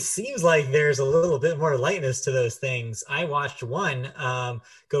definitely seems like there's a little bit more lightness to those things. I watched one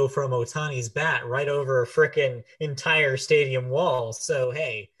go from Ohtani's bat right over a freaking entire stadium wall. So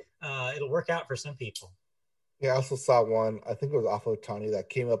hey, it'll work out for some people. Yeah, I also saw one. I think it was off Ohtani that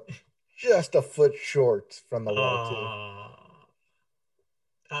came up just a foot short from the wall too.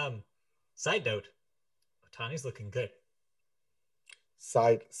 Side note, Ohtani's looking good.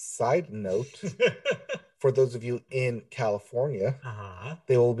 Side note, for those of you in California,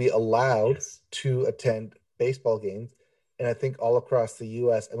 they will be allowed to attend baseball games. And I think all across the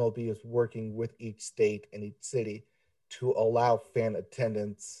U.S., MLB is working with each state and each city to allow fan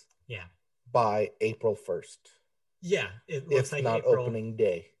attendance by April 1st. Yeah, it looks like not April. Opening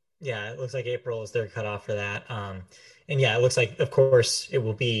day. Yeah, it looks like April is their cutoff for that. And yeah, it looks like, of course, it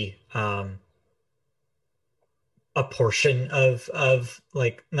will be a portion of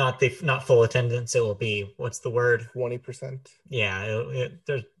like not full attendance. It will be, what's the word? 20%. Yeah,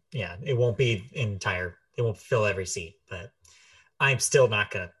 it won't be entire. It won't fill every seat, but I'm still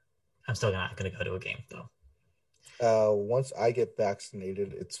not gonna go to a game though. Once I get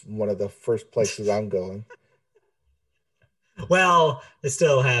vaccinated, it's one of the first places I'm going. Well, I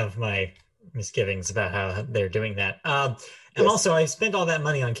still have my misgivings about how they're doing that. And also, I spent all that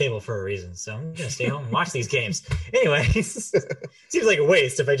money on cable for a reason, so I'm gonna stay home and watch these games. Anyways, seems like a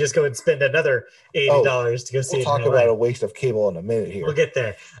waste if I just go and spend another $80 to go see it. We'll talk about a waste of cable in a minute here. We'll get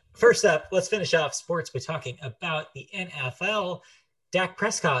there. First up, let's finish off sports by talking about the NFL. Dak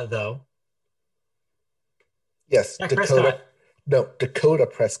Prescott, though. Yes, Dakota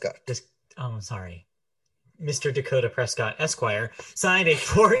Prescott. I'm sorry. Mr. Dakota Prescott Esquire signed a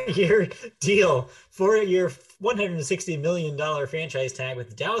 4-year deal, 4-year, $160 million franchise tag with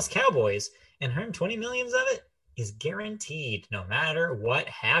the Dallas Cowboys, and $120 million of it is guaranteed no matter what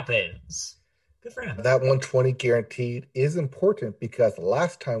happens. Good for him. That 120 guaranteed is important because the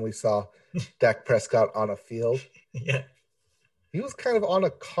last time we saw Dak Prescott on a field, he was kind of on a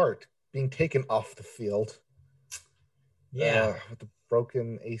cart being taken off the field. Yeah. With the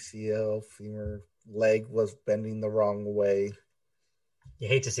broken ACL, femur, leg was bending the wrong way. You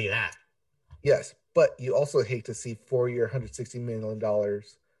hate to see that. Yes, but you also hate to see 4-year, $160 million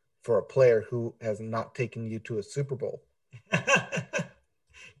for a player who has not taken you to a Super Bowl.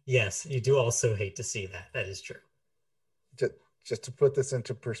 Yes, you do also hate to see that. That is true. Just to put this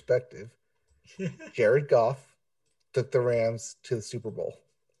into perspective, Jared Goff took the Rams to the Super Bowl.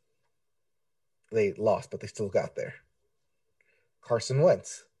 They lost, but they still got there. Carson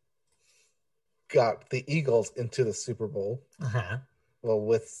Wentz got the Eagles into the Super Bowl. Well,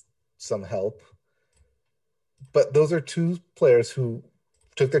 with some help. But those are two players who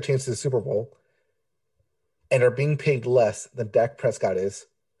took their teams to the Super Bowl and are being paid less than Dak Prescott is,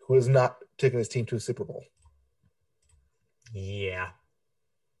 who has not taken his team to a Super Bowl. Yeah.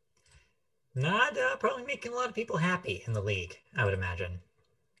 Not probably making a lot of people happy in the league, I would imagine.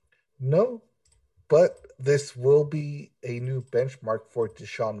 No, but this will be a new benchmark for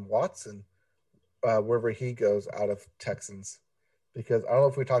Deshaun Watson wherever he goes out of Texans. Because I don't know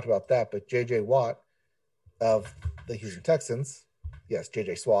if we talked about that, but J.J. Watt of the Houston Texans, yes,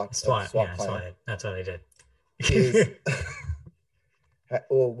 J.J. Swat. That's what I did.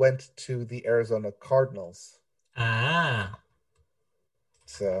 Went to the Arizona Cardinals. Ah.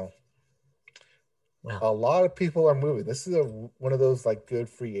 So Wow. A lot of people are moving. This is one of those like good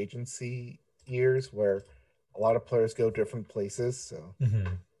free agency years where a lot of players go different places. So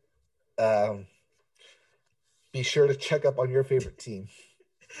be sure to check up on your favorite team.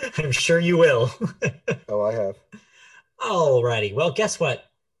 I'm sure you will. Oh, I have. Alrighty. Well, guess what?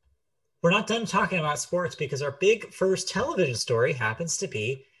 We're not done talking about sports because our big first television story happens to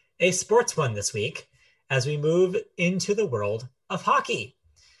be a sports one this week as we move into the world of hockey.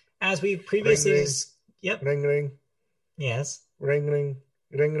 As we previously... Ring, ring. Yep. Ring, ring. Yes. Ring, ring.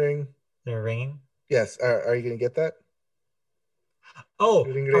 Ring, ring. They're ringing? Yes. Are you going to get that? Oh,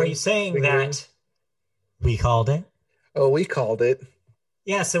 ring, are ring. you saying ring, that ring. we called it? Oh, we called it.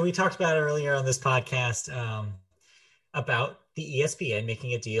 Yeah, so we talked about it earlier on this podcast about the ESPN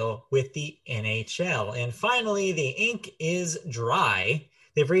making a deal with the NHL. And finally, the ink is dry.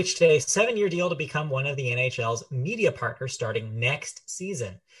 They've reached a 7-year deal to become one of the NHL's media partners starting next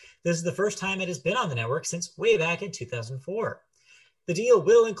season. This is the first time it has been on the network since way back in 2004. The deal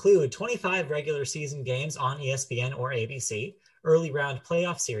will include 25 regular season games on ESPN or ABC, early round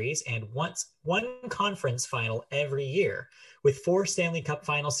playoff series, and one conference final every year, with 4 Stanley Cup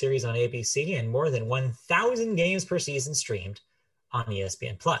final series on ABC and more than 1,000 games per season streamed on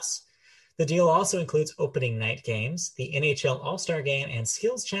ESPN+. The deal also includes opening night games, the NHL All-Star Game and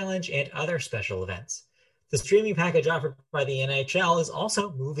Skills Challenge, and other special events. The streaming package offered by the NHL is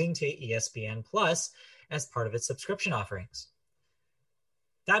also moving to ESPN Plus as part of its subscription offerings.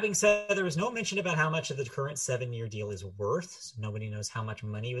 That being said, there was no mention about how much of the current 7-year deal is worth, so nobody knows how much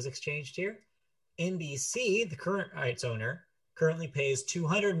money was exchanged here. NBC, the current rights owner, currently pays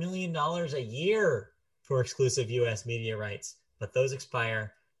 $200 million a year for exclusive U.S. media rights, but those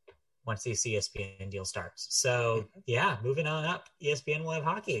expire once the ESPN deal starts. So, yeah, moving on up, ESPN will have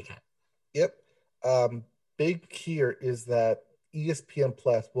hockey again. Yep. Big here is that ESPN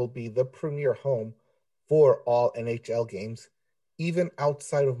Plus will be the premier home for all NHL games, even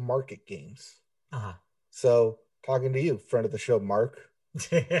outside of market games. So, talking to you, friend of the show, Mark,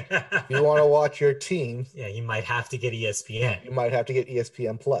 if you want to watch your team, yeah, you might have to get ESPN. You might have to get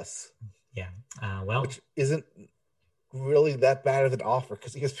ESPN Plus. Yeah, which isn't really that bad of an offer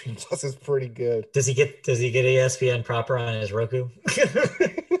because ESPN Plus is pretty good. Does he get ESPN proper on his Roku?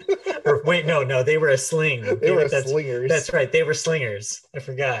 Or wait, no, they were a sling. They were slingers. That's right, they were slingers. I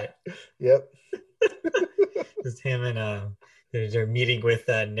forgot. Yep. It's him and they're meeting with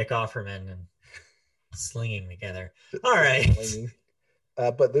Nick Offerman and slinging together. All right.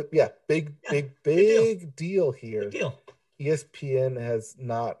 But big deal here. Big deal. ESPN has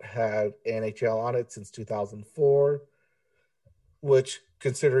not had NHL on it since 2004, which,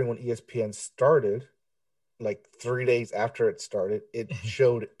 considering when ESPN started, like 3 days after it started, it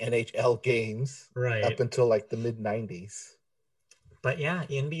showed NHL games up until like the mid-90s. But yeah,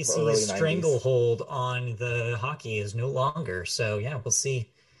 NBC's stranglehold on the hockey is no longer. So yeah, we'll see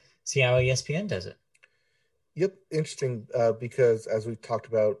how ESPN does it. Yep, interesting, because as we talked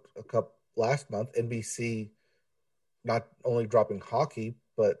about last month, NBC not only dropping hockey,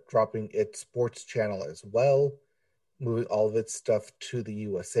 but dropping its sports channel as well, moving all of its stuff to the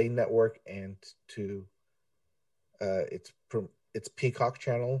USA Network and to its Peacock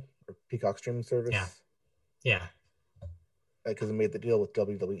channel or Peacock streaming service. Yeah. Because it made the deal with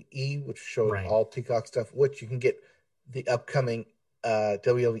WWE, which showed all Peacock stuff, which you can get the upcoming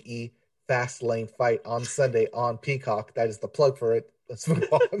WWE Fastlane fight on Sunday on Peacock. That is the plug for it. Let's move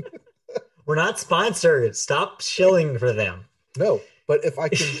on. We're not sponsored. Stop shilling for them. No, but if I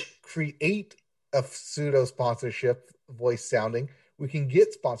can create a pseudo sponsorship voice sounding, we can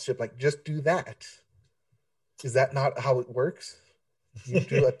get sponsorship. Like, just do that. Is that not how it works? You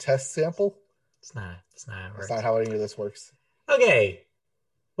do a test sample? It's not how it works. That's not how any of this works. Okay.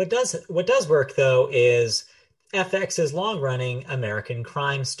 What does work though is FX's long-running American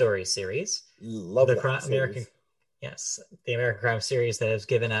Crime Story series. Love the American, yes, the American Crime series that has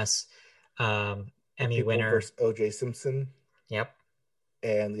given us Emmy winner versus O.J. Simpson. Yep.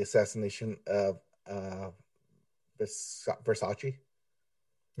 And the assassination of Versace.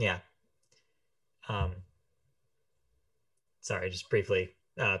 Yeah. Sorry, just briefly.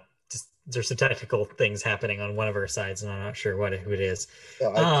 There's some technical things happening on one of our sides, and I'm not sure who it is.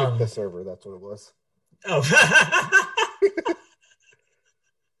 I kicked the server. That's what it was. Oh.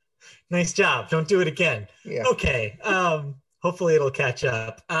 Nice job. Don't do it again. Yeah. Okay. Hopefully it'll catch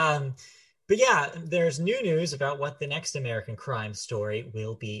up. But yeah, there's new news about what the next American Crime Story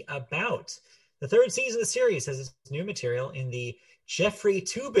will be about. The 3rd season of the series has its new material in the Jeffrey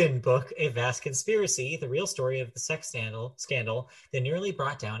Toobin book, A Vast Conspiracy, the real story of the sex scandal that nearly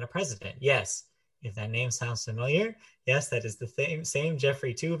brought down a president. Yes, If that name sounds familiar, yes, that is the same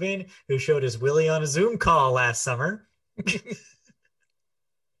Jeffrey Toobin who showed his willy on a Zoom call last summer.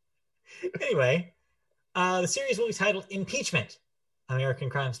 Anyway, the series will be titled Impeachment, American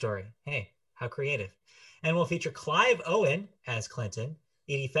Crime Story. Hey, how creative. And will feature Clive Owen as Clinton,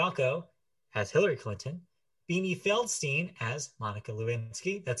 Edie Falco as Hillary Clinton, Beanie Feldstein as Monica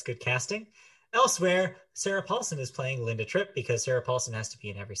Lewinsky. That's good casting. Elsewhere, Sarah Paulson is playing Linda Tripp because Sarah Paulson has to be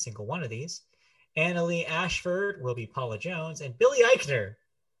in every single one of these. Annalee Ashford will be Paula Jones, and Billy Eichner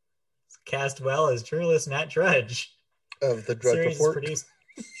is cast well as journalist Matt Drudge. Of the Drudge Report? Produced,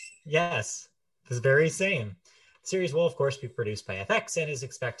 yes, the very same. The series will, of course, be produced by FX and is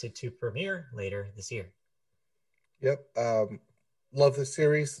expected to premiere later this year. Yep. Love the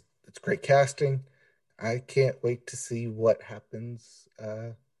series. It's great casting. I can't wait to see what happens,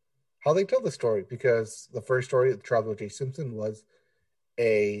 how they tell the story, because the first story, The Trial of O.J. Simpson, was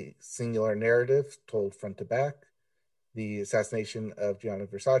a singular narrative told front to back. The assassination of Gianni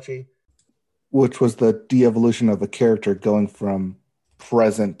Versace, which was the de-evolution of a character going from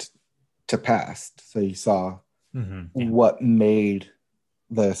present to past. So you saw what made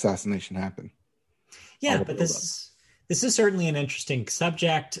the assassination happen. Yeah, but this is certainly an interesting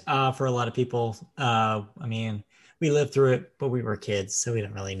subject for a lot of people. I mean, we lived through it, but we were kids, so we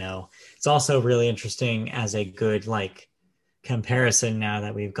don't really know. It's also really interesting as a good comparison now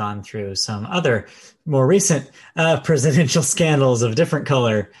that we've gone through some other more recent presidential scandals of different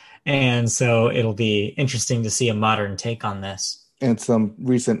color. And so it'll be interesting to see a modern take on this. And some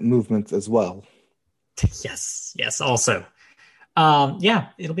recent movements as well. Yes, also. Yeah,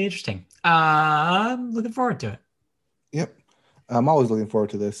 it'll be interesting. I'm looking forward to it. Yep. I'm always looking forward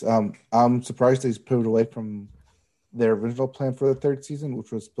to this. I'm surprised they pivoted away from their original plan for the third season,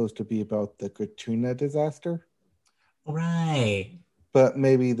 which was supposed to be about the Katrina disaster. Right. But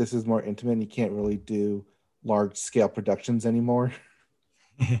maybe this is more intimate. You can't really do large-scale productions anymore.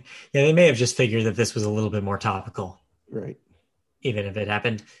 Yeah, they may have just figured that this was a little bit more topical. Right. Even if it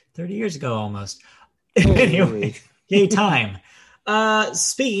happened 30 years ago almost. Anyway, yay, time.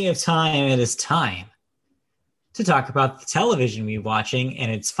 Speaking of time, it is time to talk about the television we're watching,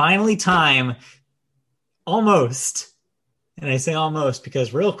 and it's finally time, almost. And I say almost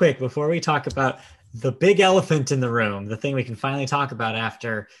because real quick, before we talk about the big elephant in the room, the thing we can finally talk about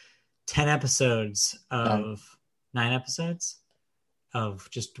after 10 episodes of 9 episodes of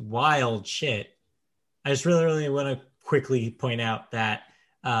just wild shit. I just really, really want to quickly point out that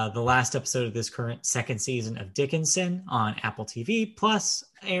the last episode of this current second season of Dickinson on Apple TV Plus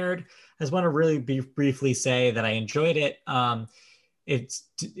aired. I just want to really briefly say that I enjoyed it. It's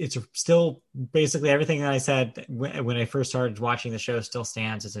still basically everything that I said when I first started watching the show still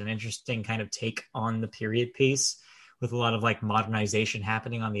stands. It's an interesting kind of take on the period piece with a lot of modernization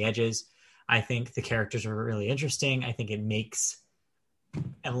happening on the edges. I think the characters are really interesting. I think it makes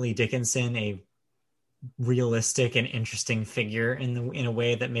Emily Dickinson a realistic and interesting figure in a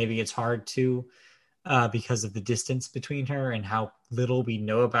way that maybe it's hard to because of the distance between her and how little we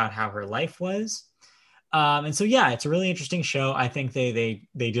know about how her life was. And so, yeah, it's a really interesting show. I think they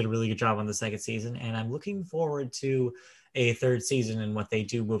did a really good job on the second season, and I'm looking forward to a third season and what they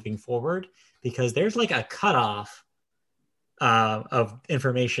do moving forward, because there's a cutoff of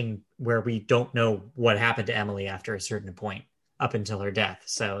information where we don't know what happened to Emily after a certain point up until her death.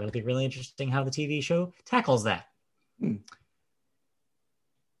 So it'll be really interesting how the TV show tackles that.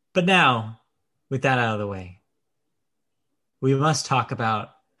 But now, with that out of the way, we must talk about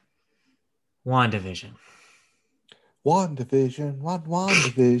WandaVision. WandaVision.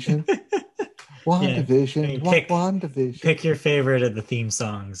 WandaVision. Pick your favorite of the theme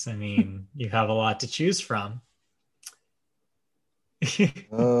songs. I mean, you have a lot to choose from.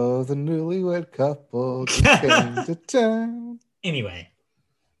 Oh, the newlywed couple came to town. Anyway.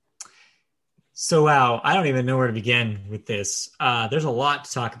 So, wow, I don't even know where to begin with this. There's a lot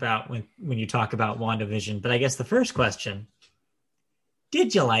to talk about when you talk about WandaVision, but I guess the first question,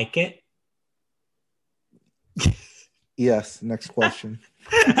 did you like it? Yes, next question.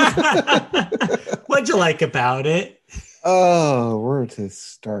 What'd you like about it? Oh, where to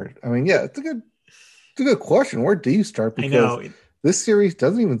start? I mean, yeah, it's a good question. Where do you start? Because I know. This series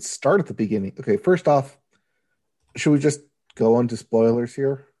doesn't even start at the beginning. Okay, first off, should we just go on to spoilers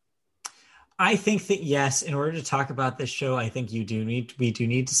here? I think that yes, in order to talk about this show, I think we do need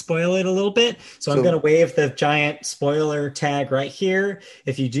to spoil it a little bit. So I'm going to wave the giant spoiler tag right here.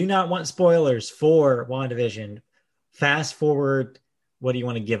 If you do not want spoilers for WandaVision, fast forward. What do you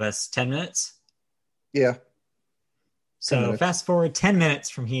want to give us? 10 minutes? Yeah. So fast forward 10 minutes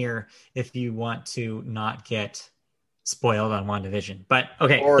from here if you want to not get spoiled on WandaVision. But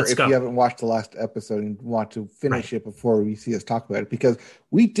okay, Or let's if you go. haven't watched the last episode and want to Right. finish it before we see us talk about it, because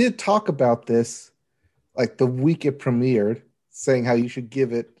we did talk about this like the week it premiered, saying how you should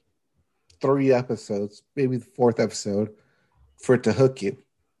give it 3 episodes, maybe the fourth episode, for it to hook you.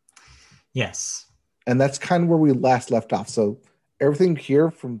 Yes. And that's kind of where we last left off. So everything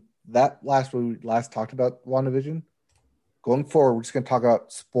here from that last when we last talked about WandaVision, going forward, we're just going to talk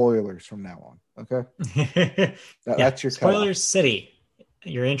about spoilers from now on. Okay, Yeah. that's your Spoiler cutoff. City.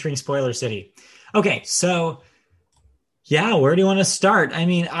 You're entering Spoiler City. Okay, so yeah, where do you want to start? I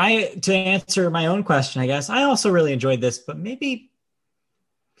mean, to answer my own question, I guess I also really enjoyed this, but maybe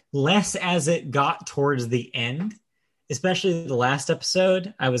less as it got towards the end, especially the last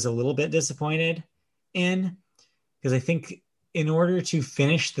episode. I was a little bit disappointed in because I think in order to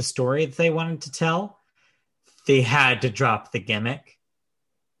finish the story that they wanted to tell, they had to drop the gimmick.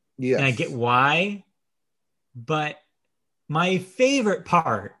 Yes, and I get why, but my favorite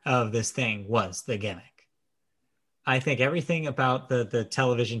part of this thing was the gimmick. I think everything about the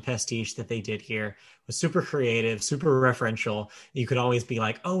television pastiche that they did here was super creative, super referential. You could always be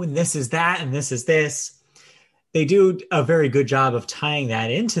like, oh, and this is that, and this is this. They do a very good job of tying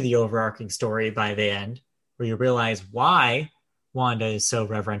that into the overarching story by the end, where you realize why Wanda is so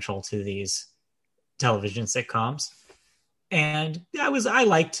reverential to these television sitcoms. And I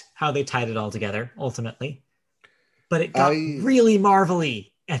liked how they tied it all together ultimately, but it got really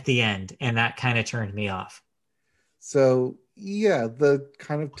marvelly at the end, and that kind of turned me off. So yeah, the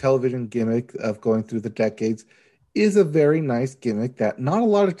kind of television gimmick of going through the decades is a very nice gimmick that not a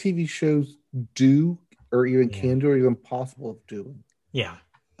lot of TV shows do, or even can do, or even possible of doing. Yeah.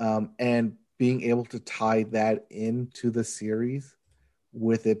 And being able to tie that into the series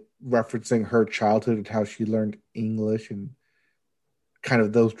with it referencing her childhood and how she learned English and kind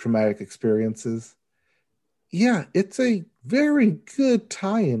of those traumatic experiences. Yeah, it's a very good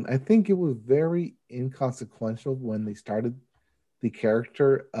tie-in. I think it was very inconsequential when they started the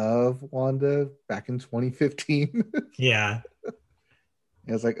character of Wanda back in 2015. Yeah.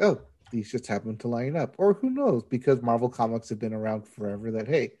 It was like, oh, these just happen to line up. Or who knows, because Marvel Comics have been around forever, that,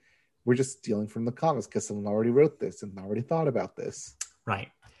 hey, we're just stealing from the comics because someone already wrote this and already thought about this. Right.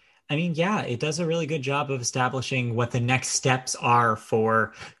 I mean, yeah, it does a really good job of establishing what the next steps are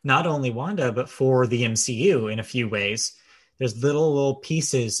for not only Wanda, but for the MCU in a few ways. There's little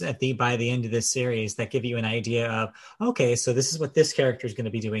pieces by the end of this series that give you an idea of, okay, so this is what this character is going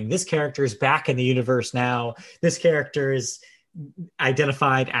to be doing. This character is back in the universe now. This character is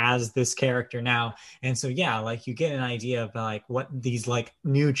identified as this character now. And so, yeah, like you get an idea of like what these like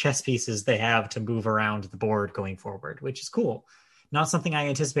new chess pieces they have to move around the board going forward, which is cool. Not something I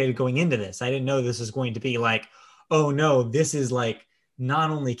anticipated going into this. I didn't know this was going to be like, oh no, this is like not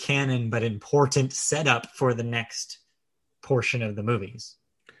only canon, but important setup for the next portion of the movies.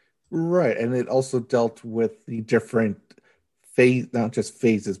 Right. And it also dealt with the different phase, not just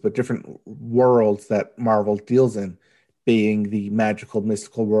phases, but different worlds that Marvel deals in, being the magical,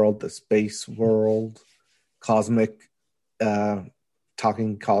 mystical world, the space world, cosmic,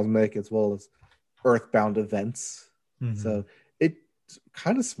 talking cosmic, as well as earthbound events. Mm-hmm. So it's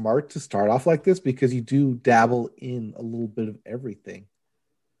kind of smart to start off like this because you do dabble in a little bit of everything.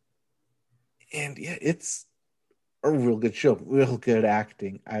 And yeah, it's a real good show, real good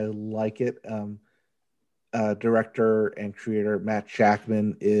acting. I like it. Director and creator Matt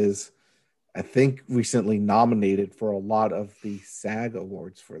Shakman is, I think, recently nominated for a lot of the SAG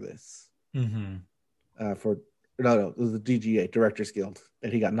awards for this. Mm-hmm. It was the DGA, Directors Guild,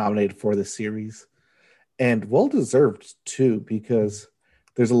 and he got nominated for this series. And well deserved too, because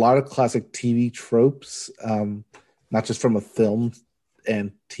there's a lot of classic TV tropes, not just from a film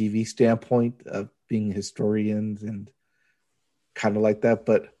and TV standpoint of being historians and kind of like that,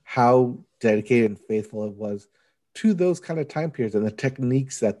 but how dedicated and faithful it was to those kind of time periods and the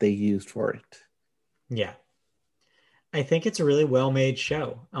techniques that they used for it. Yeah. I think it's a really well-made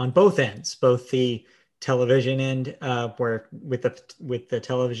show on both ends, both the television end, where with the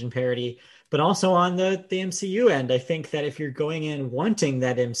television parody, but also on the MCU end. I think that if you're going in wanting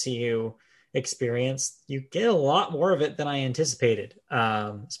that MCU experience, you get a lot more of it than I anticipated,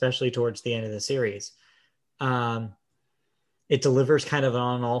 especially towards the end of the series. It delivers kind of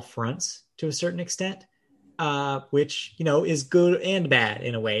on all fronts to a certain extent, which, is good and bad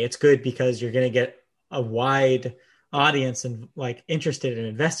in a way. It's good because you're going to get a wide audience and like interested and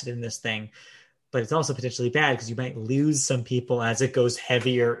invested in this thing, but it's also potentially bad because you might lose some people as it goes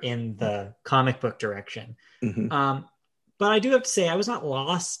heavier in the comic book direction. Mm-hmm. But I do have to say I was not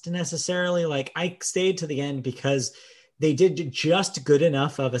lost necessarily. Like I stayed to the end because they did just good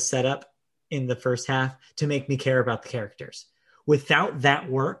enough of a setup in the first half to make me care about the characters. Without that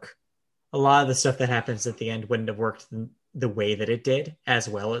work, a lot of the stuff that happens at the end wouldn't have worked the way that it did, as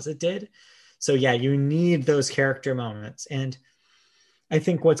well as it did. So yeah, you need those character moments. And I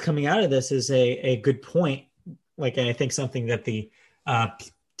think what's coming out of this is a good point. Like, and I think something that the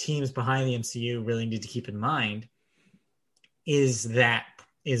teams behind the MCU really need to keep in mind is that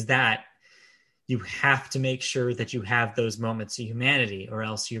you have to make sure that you have those moments of humanity, or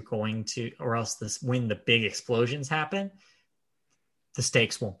else when the big explosions happen, the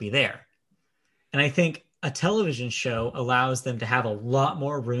stakes won't be there. And I think a television show allows them to have a lot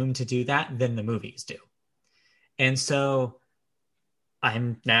more room to do that than the movies do. And so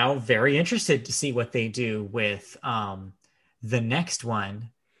I'm now very interested to see what they do with the next one,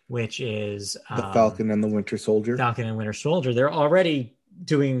 which is the Falcon and the Winter Soldier. Falcon and Winter Soldier. They're already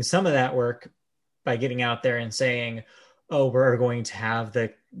doing some of that work by getting out there and saying, oh, we're going to have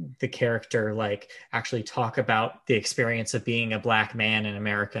the character like actually talk about the experience of being a black man in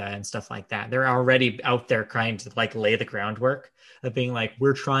America and stuff like that. They're already out there trying to like lay the groundwork of being like,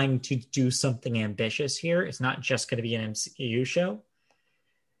 we're trying to do something ambitious here. It's not just going to be an MCU show.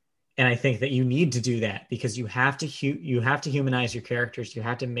 And I think that you need to do that because you have to humanize your characters. You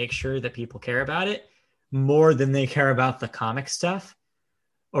have to make sure that people care about it more than they care about the comic stuff,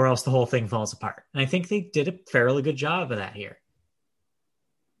 or else the whole thing falls apart. And I think they did a fairly good job of that here.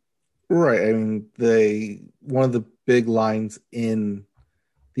 Right. I mean, one of the big lines in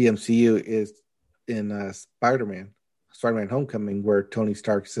the MCU is in Spider-Man Homecoming, where Tony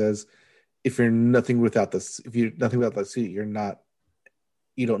Stark says, if you're nothing without that suit,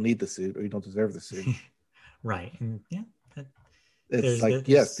 you don't need the suit, or you don't deserve the suit. Right. And yeah. It's like,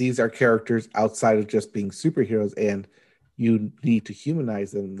 yes, these are characters outside of just being superheroes, and you need to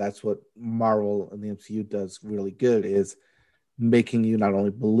humanize them. That's what Marvel and the MCU does really good, is making you not only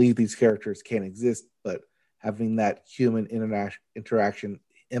believe these characters can exist, but having that human interaction,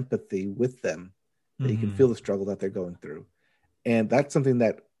 empathy with them, that you can feel the struggle that they're going through. And that's something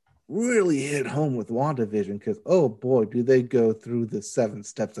that really hit home with WandaVision, because, oh boy, do they go through the 7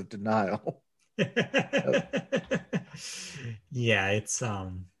 steps of denial. Yeah, it's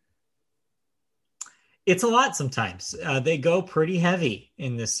a lot sometimes. They go pretty heavy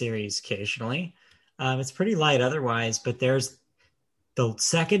in this series occasionally. It's pretty light otherwise, but there's the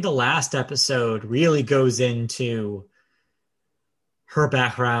second to last episode really goes into her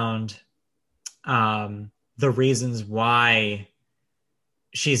background, the reasons why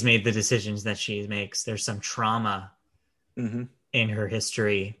she's made the decisions that she makes. There's some trauma in her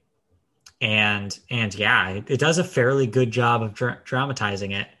history. And yeah, it does a fairly good job of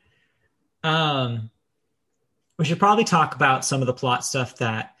dramatizing it. We should probably talk about some of the plot stuff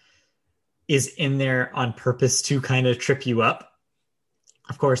that is in there on purpose to kind of trip you up.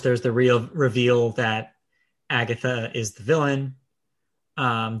 Of course, there's the real reveal that Agatha is the villain.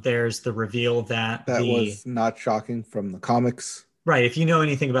 There's the reveal that was not shocking from the comics. Right. If you know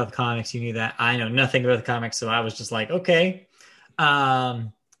anything about the comics, you knew that. I know nothing about the comics, so I was just like, okay.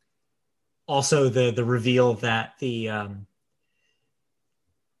 Also, the reveal that the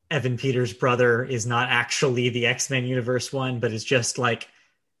Evan Peters' brother is not actually the X-Men universe one, but is just like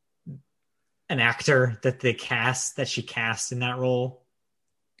an actor that she cast in that role.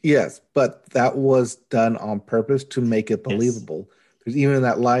 Yes, but that was done on purpose to make it believable. Yes. There's even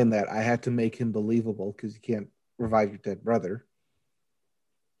that line that I had to make him believable because you can't revive your dead brother.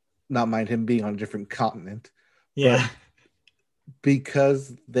 Not mind him being on a different continent. Yeah. But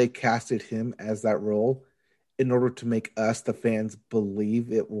because they casted him as that role in order to make us, the fans,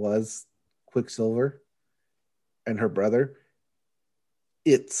 believe it was Quicksilver and her brother,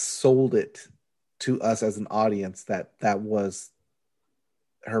 it sold it to us as an audience that was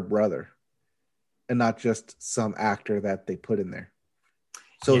her brother and not just some actor that they put in there.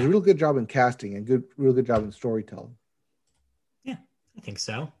 So it was a real good job in casting and real good job in storytelling. Yeah, I think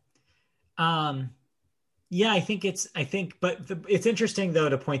so. Yeah, but it's interesting though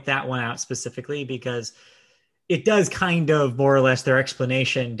to point that one out specifically because it does kind of more or less, their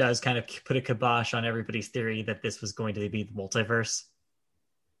explanation does kind of put a kibosh on everybody's theory that this was going to be the multiverse.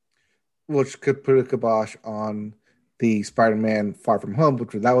 Which could put a kibosh on the Spider-Man Far From Home,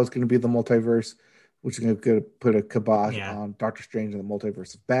 that was going to be the multiverse, which is going to put a kibosh on Doctor Strange and the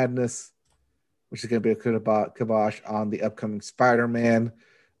Multiverse of Madness, which is going to be a kibosh on the upcoming Spider-Man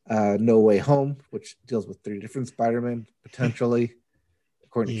No Way Home, which deals with 3 different Spider-Men, potentially,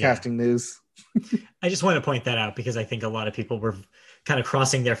 according to casting news. I just want to point that out because I think a lot of people were kind of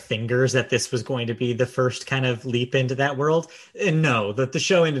crossing their fingers that this was going to be the first kind of leap into that world. And no, the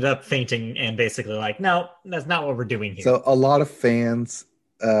show ended up fainting and basically like, no, that's not what we're doing here. So a lot of fans,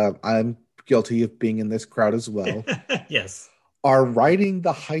 I'm guilty of being in this crowd as well, yes, are riding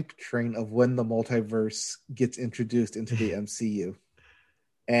the hype train of when the multiverse gets introduced into the MCU.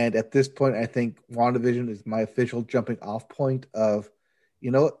 And at this point, I think WandaVision is my official jumping off point of, you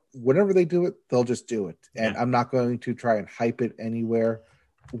know, whenever they do it, they'll just do it. And I'm not going to try and hype it anywhere,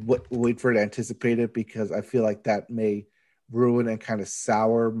 wait for it to anticipate it, because I feel like that may ruin and kind of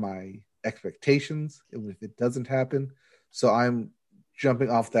sour my expectations if it doesn't happen. So I'm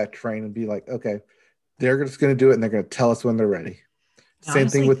jumping off that train and be like, okay, they're just going to do it and they're going to tell us when they're ready. Same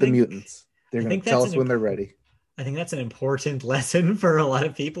thing with the mutants. They're going to tell us when they're ready. I think that's an important lesson for a lot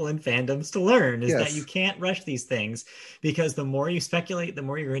of people in fandoms to learn, is that you can't rush these things, because the more you speculate, the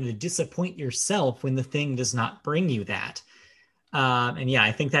more you're going to disappoint yourself when the thing does not bring you that. And yeah,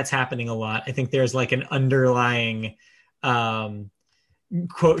 I think that's happening a lot. I think there's like an underlying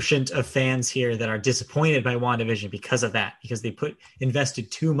quotient of fans here that are disappointed by WandaVision because of that, because they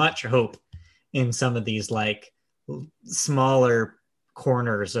invested too much hope in some of these smaller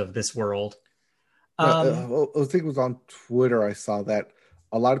corners of this world. I think it was on Twitter I saw that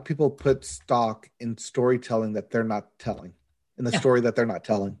a lot of people put stock in storytelling that they're not telling, in the story that they're not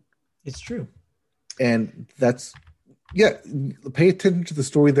telling. It's true. And that's, pay attention to the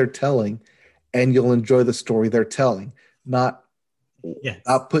story they're telling and you'll enjoy the story they're telling, not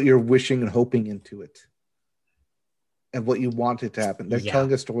put your wishing and hoping into it and what you want it to happen. They're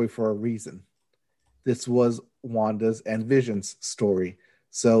telling a story for a reason. This was Wanda's and Vision's story.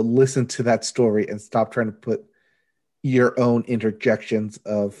 So listen to that story and stop trying to put your own interjections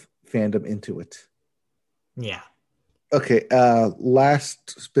of fandom into it. Yeah. Okay.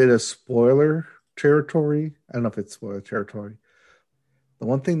 Last bit of spoiler territory. I don't know if it's spoiler territory. The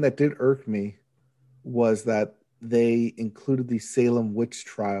one thing that did irk me was that they included the Salem witch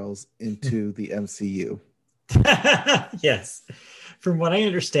trials into the MCU. Yes. From what I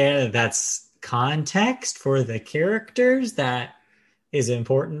understand, that's context for the characters that is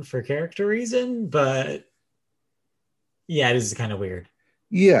important for character reason, but it is kind of weird.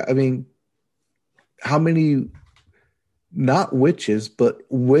 Yeah, I mean, how many, not witches, but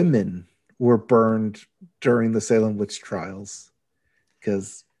women were burned during the Salem witch trials?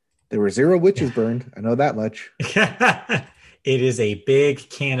 Because there were 0 witches burned. I know that much. It is a big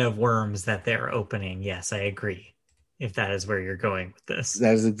can of worms that they're opening. Yes, I agree. If that is where you're going with this.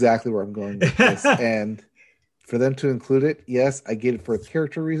 That is exactly where I'm going with this. And for them to include it, yes, I get it for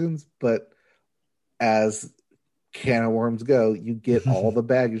character reasons, but as can of worms go, you get all the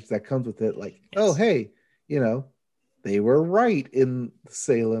baggage that comes with it. Like, oh, hey, they were right in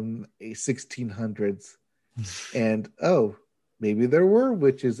Salem 1600s. And, maybe there were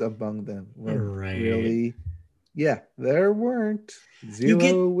witches among them. When really, there weren't.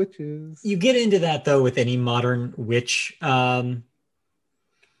 0 witches. You get into that, though, with any modern witch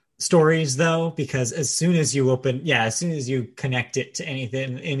stories, though, because as soon as you connect it to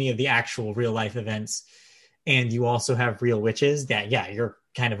any of the actual real life events, and you also have real witches, you're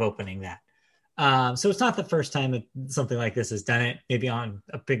kind of opening that. So it's not the first time that something like this has done it. Maybe on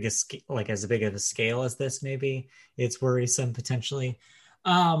as big of a scale as this, maybe it's worrisome potentially.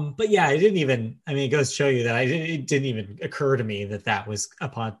 But it goes to show you that it didn't even occur to me that was a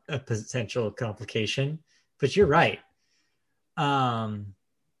potential complication. But you're right.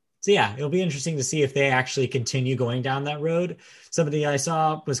 So it'll be interesting to see if they actually continue going down that road. Somebody I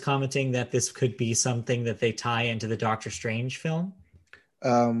saw was commenting that this could be something that they tie into the Doctor Strange film.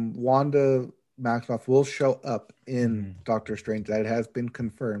 Wanda Maximoff will show up in Doctor Strange. That has been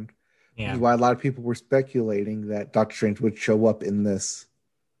confirmed. Yeah. Which is why a lot of people were speculating that Doctor Strange would show up in this.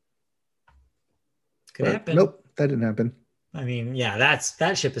 Could happen. Nope, that didn't happen. I mean,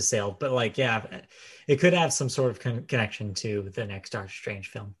 that ship has sailed. But it could have some sort of connection to the next Doctor Strange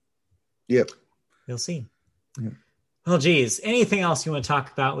film. Yep. We'll see. Yep. Well, geez. Anything else you want to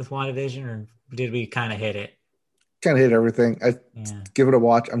talk about with WandaVision, or did we kind of hit it? Kind of hit everything. Give it a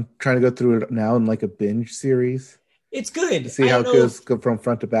watch. I'm trying to go through it now in like a binge series. It's good. See how it goes from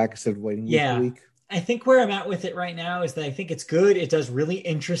front to back instead of waiting week to week. I think where I'm at with it right now is that I think it's good. It does really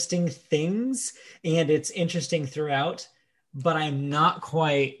interesting things, and it's interesting throughout, but I'm not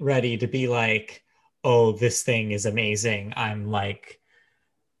quite ready to be like, oh, this thing is amazing. I'm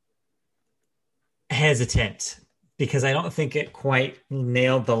hesitant because I don't think it quite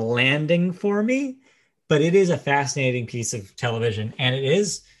nailed the landing for me, but it is a fascinating piece of television, and it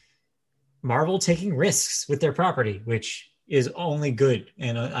is Marvel taking risks with their property, which is only good,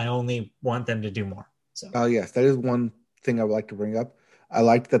 and I only want them to do more. So, yes, that is one thing I would like to bring up. I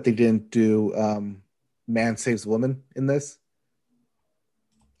liked that they didn't do Man Saves Woman in this.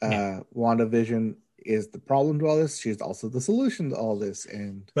 WandaVision is the problem to all this. She's also the solution to all this.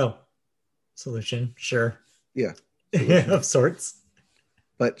 And solution. Sure. Yeah. Of sorts.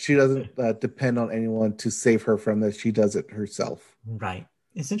 But she doesn't depend on anyone to save her from this. She does it herself. Right.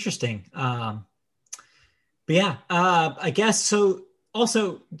 It's interesting. But yeah, I guess so.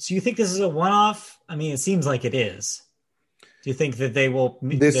 Also, do you think this is a one-off? I mean, it seems like it is. Do you think that they will?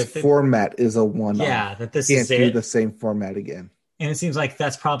 This format is a one-off. Yeah, that this can't is do the same format again. And it seems like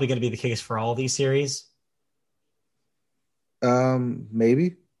that's probably going to be the case for all these series.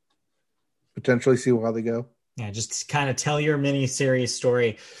 Maybe. Potentially see how they go. Yeah, just kind of tell your mini-series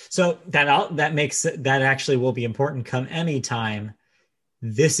story. So that makes that actually will be important come Emmy time.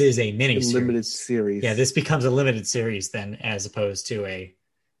 This is a mini-series. Limited series. Yeah, this becomes a limited series then, as opposed to a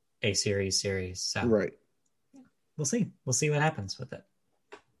series. So right. We'll see. We'll see what happens with it.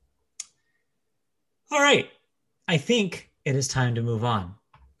 All right. I think it is time to move on.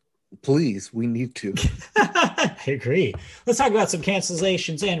 Please, we need to. I agree. Let's talk about some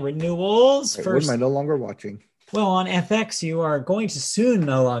cancellations and renewals. Right, first, what am I no longer watching? Well, on FX, you are going to soon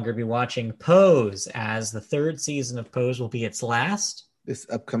no longer be watching Pose, as the third season of Pose will be its last. This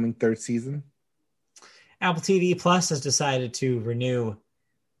upcoming third season. Apple TV Plus has decided to renew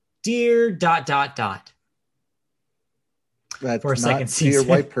Dear ... That's for a second season. Dear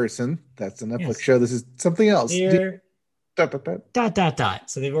White Person. That's a Netflix show. This is something else. Dear ... So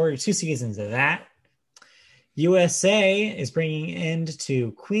they've ordered 2 seasons of that. USA is bringing end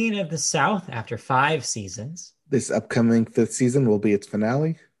to Queen of the South after 5 seasons. This upcoming 5th season will be its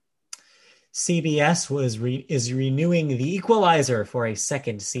finale. CBS is renewing The Equalizer for a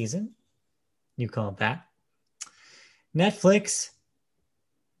 2nd season. You call it that. Netflix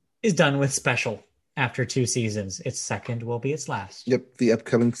is done with Special after 2 seasons. Its 2nd will be its last. Yep, the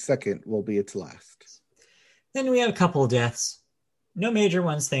upcoming 2nd will be its last. Then we have a couple of deaths. No major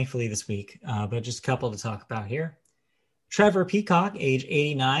ones, thankfully, this week, but just a couple to talk about here. Trevor Peacock, age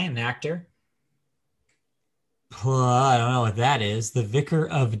 89, an actor. I don't know what that is. The Vicar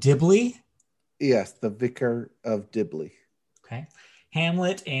of Dibley? Yes, the Vicar of Dibley. Okay.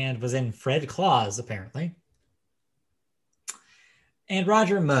 Hamlet, and was in Fred Claus, apparently. And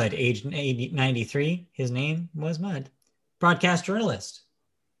Roger Mudd, age 93. His name was Mudd. Broadcast journalist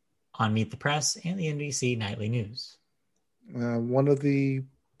on Meet the Press and the NBC Nightly News. One of the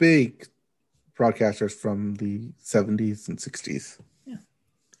big broadcasters from the 70s and 60s. Yeah.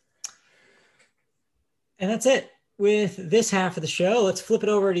 And that's it. With this half of the show, let's flip it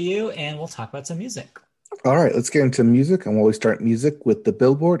over to you and we'll talk about some music. All right, let's get into music. And we start music with the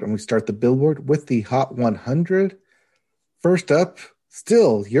Billboard, and we start the Billboard with the Hot 100. First up,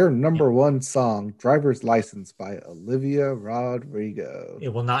 still your number one song, Driver's License by Olivia Rodrigo. It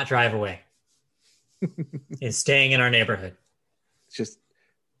will not drive away. It's staying in our neighborhood. It's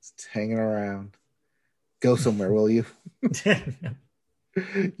hanging around. Go somewhere, will you?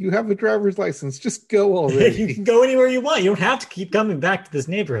 You have a driver's license. Just go already. You can go anywhere you want. You don't have to keep coming back to this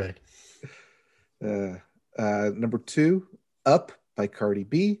neighborhood. Number 2, Up by Cardi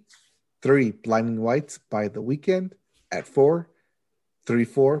B. 3, Blinding Lights by The Weeknd. At 4,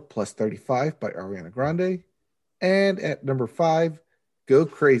 34 plus 35 by Ariana Grande. And at number 5, Go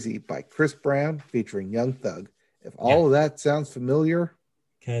Crazy by Chris Brown featuring Young Thug. If all of that sounds familiar.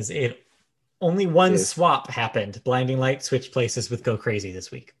 Because only one swap happened. Blinding Light switched places with Go Crazy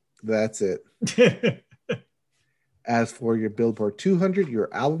this week. That's it. As for your Billboard 200,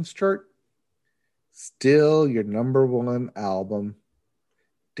 your albums chart, still your number one album,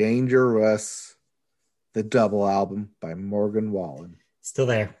 Dangerous, the double album by Morgan Wallen. Still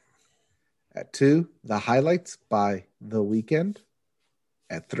there. At 2, The Highlights by The Weeknd.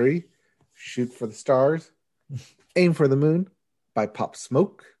 At 3, Shoot for the Stars, Aim for the Moon by Pop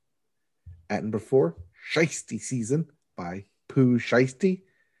Smoke. At number 4, Shiesty Season by Pooh Shiesty.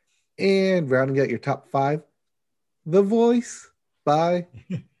 And rounding out your top 5, The Voice by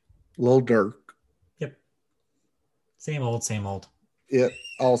Lil Durk. Yep. Same old. Yep.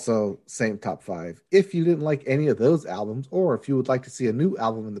 Also, same top 5. If you didn't like any of those albums, or if you would like to see a new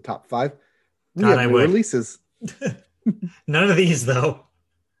album in the top 5, we have new releases. None of these, though.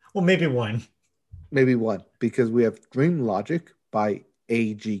 Well, maybe one. Maybe one, because we have Dream Logic by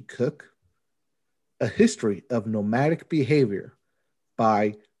A.G. Cook. A History of Nomadic Behavior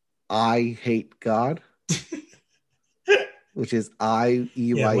by I Hate God, which is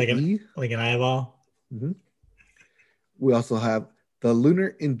I-E-Y-E. Like an eyeball. Mm-hmm. We also have The Lunar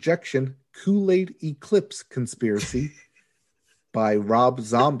Injection Kool-Aid Eclipse Conspiracy by Rob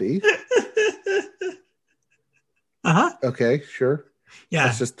Zombie. Uh-huh. Okay, sure. Yeah.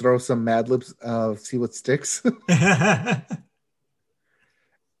 Let's just throw some Mad Libs, see what sticks.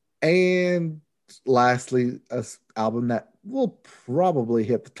 And lastly, an album that will probably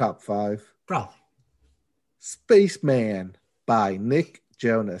hit the top 5. Probably. Spaceman by Nick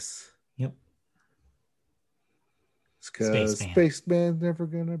Jonas. Yep. It's because Spaceman's never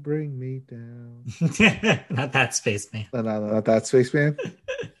gonna bring me down. Not that Spaceman. No, not that Spaceman.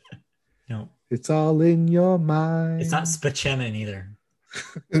 No. It's all in your mind. It's not Spaceman either.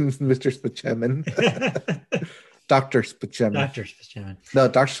 Mr. Spaceman. Dr. Spaceman. Dr. Spaceman. No,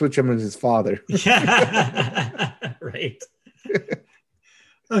 Dr. Spaceman is his father. Right.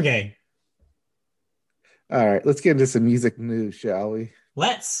 Okay. All right, let's get into some music news, shall we?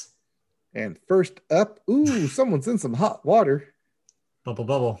 Let's. And first up, someone's in some hot water.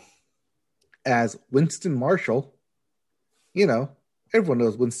 Bubble. As Winston Marshall. You know, everyone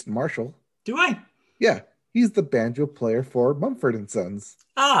knows Winston Marshall. Do I? Yeah, he's the banjo player for Mumford & Sons.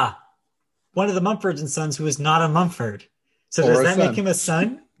 Ah, one of the Mumford & Sons who is not a Mumford. So does that make him a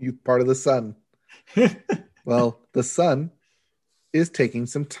son? He's part of the son. Well, the son is taking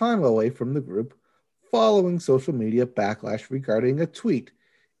some time away from the group following social media backlash regarding a tweet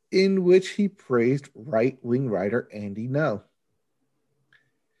in which he praised right-wing writer Andy Ngo.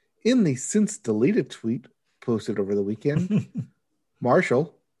 In the since-deleted tweet posted over the weekend,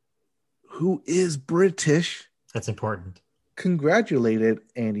 Marshall, who is British, that's important, congratulated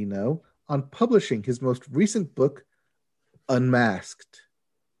Andy Ngo on publishing his most recent book, Unmasked,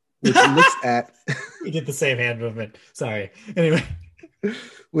 which looks at... We did the same hand movement. Sorry. Anyway.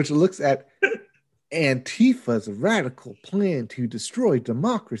 Which looks at Antifa's radical plan to destroy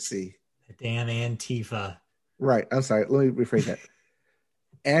democracy. The damn Antifa. Right. I'm sorry. Let me rephrase that.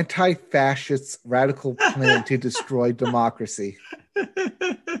 Anti-fascists' radical plan to destroy democracy.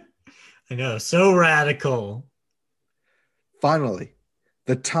 I know. So radical. Finally,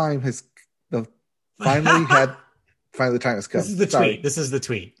 the time has finally the time has come. This is the tweet. This is the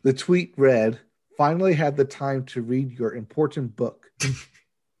tweet. The tweet read, "Finally had the time to read your important book.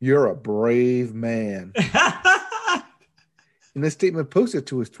 You're a brave man." In a statement posted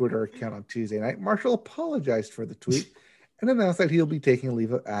to his Twitter account on Tuesday night, Marshall apologized for the tweet and announced that he'll be taking a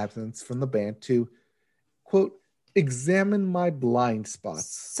leave of absence from the band to, quote, examine my blind spots.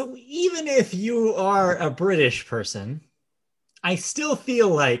 So even if you are a British person, I still feel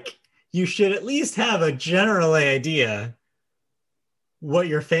like you should at least have a general idea what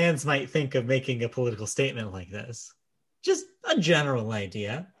your fans might think of making a political statement like this. Just a general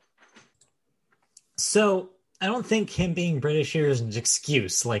idea. So I don't think him being British here is an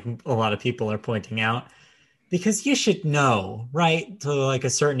excuse, like a lot of people are pointing out, because you should know, right, to like a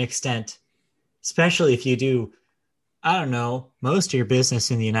certain extent, especially if you do, I don't know, most of your business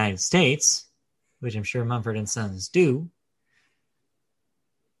in the United States, which I'm sure Mumford & Sons do.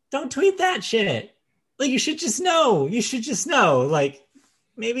 Don't tweet that shit. Like, you should just know. You should just know. Like,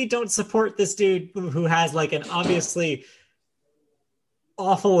 maybe don't support this dude who has like an obviously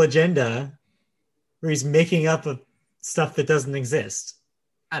awful agenda where he's making up of stuff that doesn't exist.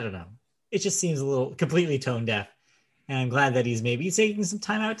 I don't know. It just seems a little completely tone deaf. And I'm glad that he's maybe taking some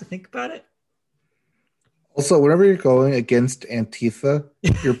time out to think about it. Also, whenever you're going against Antifa,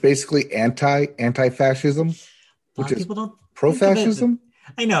 you're basically anti-fascism, which is pro-fascism.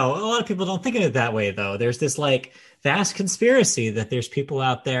 I know. A lot of people don't think of it that way, though. There's this like vast conspiracy that there's people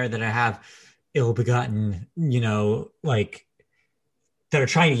out there that have ill-begotten, like that are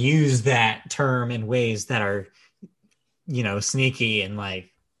trying to use that term in ways that are, sneaky and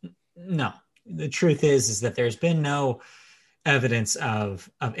like, no. The truth is that there's been no evidence of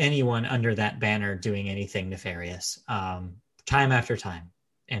anyone under that banner doing anything nefarious, time after time.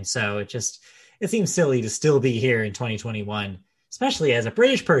 And so it seems silly to still be here in 2021, especially as a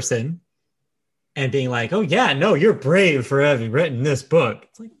British person, and being like, oh yeah, no, you're brave for having written this book.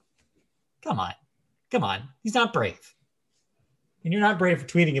 It's like, come on. He's not brave. And you're not brave for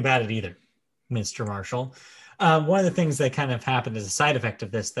tweeting about it either, Mr. Marshall. One of the things that kind of happened as a side effect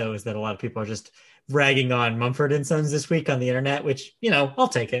of this, though, is that a lot of people are just ragging on Mumford & Sons this week on the internet, which, I'll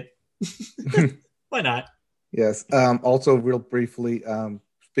take it. Why not? Yes. Also, real briefly,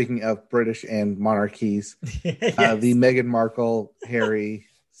 speaking of British and monarchies, yes. The Meghan Markle, Harry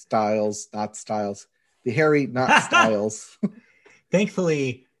Styles, not Styles, the Harry, not Styles.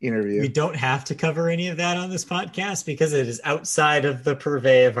 Thankfully, interview. We don't have to cover any of that on this podcast because it is outside of the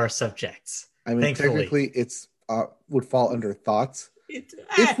purvey of our subjects. I mean, technically, it's would fall under thoughts.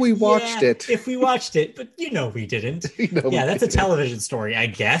 If we watched it. If we watched it, but we didn't. That's a television story. I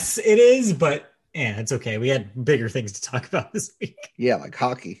guess it is, but it's okay. We had bigger things to talk about this week. Yeah, like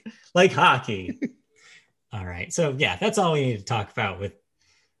hockey. All right. So, that's all we need to talk about with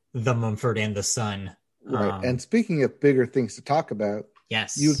the Mumford and the Son. Right. And speaking of bigger things to talk about,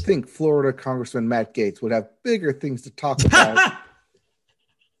 yes, you'd think Florida Congressman Matt Gaetz would have bigger things to talk about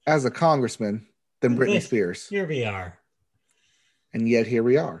as a congressman than Britney Spears. Here we are. And yet here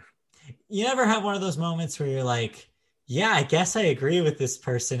we are. You ever have one of those moments where you're like, yeah, I guess I agree with this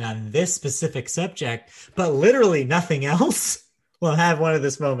person on this specific subject, but literally nothing else? We'll have one of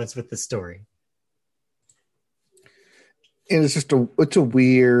those moments with the story. And it's a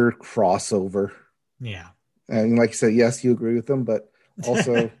weird crossover. Yeah. And like you said, yes, you agree with them, but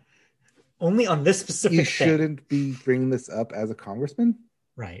also only on this specific you shouldn't be bringing this up as a congressman.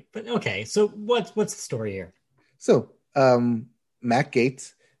 Right. But okay, so what's the story here? So Matt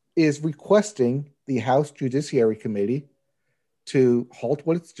Gaetz is requesting the House Judiciary Committee to halt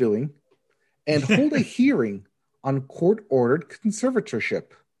what it's doing and hold a hearing on court-ordered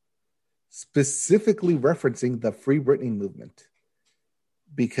conservatorship, specifically referencing the Free Britney movement.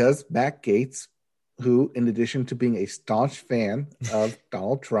 Because Matt Gaetz, who, in addition to being a staunch fan of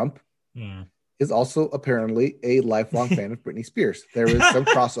Donald Trump, is also apparently a lifelong fan of Britney Spears. There is some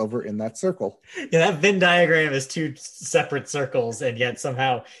crossover in that circle. Yeah, that Venn diagram is two separate circles, and yet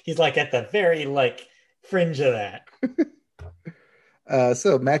somehow he's like at the very fringe of that.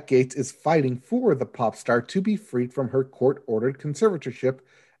 So Matt Gaetz is fighting for the pop star to be freed from her court-ordered conservatorship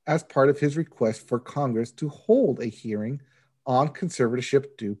as part of his request for Congress to hold a hearing on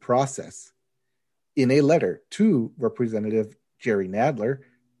conservatorship due process. In a letter to Representative Jerry Nadler,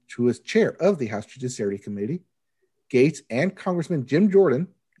 who is chair of the House Judiciary Committee, Gaetz and Congressman Jim Jordan,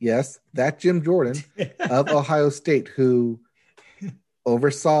 yes, that Jim Jordan of Ohio State, who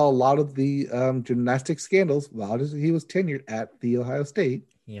oversaw a lot of the gymnastics scandals while he was tenured at the Ohio State.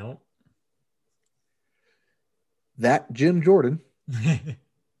 Yep. That Jim Jordan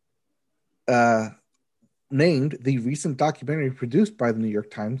named the recent documentary produced by the New York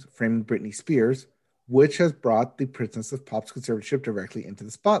Times, Framing Britney Spears, which has brought the Princess of Pop's conservatorship directly into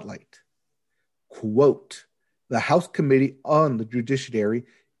the spotlight. Quote, the House Committee on the Judiciary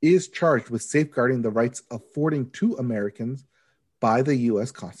is charged with safeguarding the rights afforded to Americans by the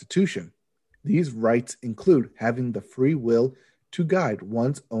U.S. Constitution. These rights include having the free will to guide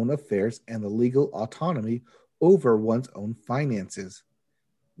one's own affairs and the legal autonomy over one's own finances.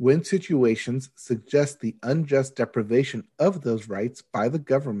 When situations suggest the unjust deprivation of those rights by the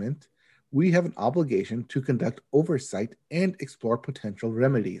government, we have an obligation to conduct oversight and explore potential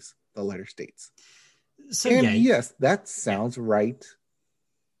remedies, the letter states. So, yes, that sounds right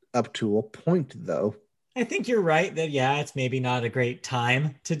up to a point, though. I think you're right that, it's maybe not a great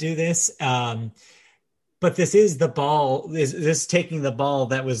time to do this. But this is the ball, this taking the ball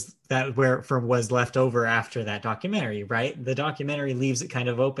that was left over after that documentary, right? The documentary leaves it kind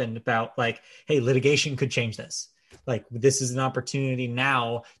of open about hey, litigation could change this. This is an opportunity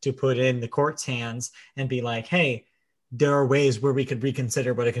now to put in the court's hands and be hey, there are ways where we could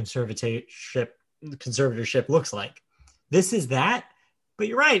reconsider what a conservatorship looks like. This is that, but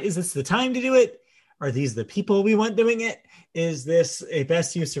you're right. Is this the time to do it? Are these the people we want doing it? Is this a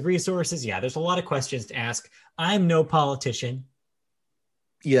best use of resources? Yeah, there's a lot of questions to ask. I'm no politician.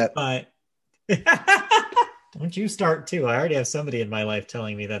 Yeah. But don't you start too. I already have somebody in my life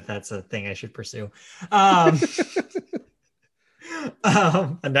telling me that that's a thing I should pursue. And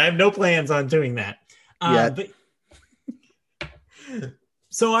I have no plans on doing that. But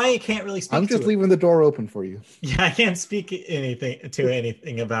so I can't really speak. I'm just leaving the door open for you. Yeah, I can't speak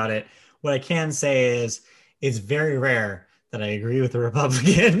anything about it. What I can say is it's very rare that I agree with the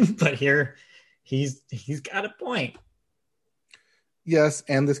Republican, but here he's got a point. Yes,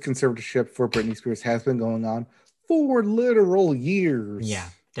 and this conservatorship for Britney Spears has been going on for literal years. Yeah,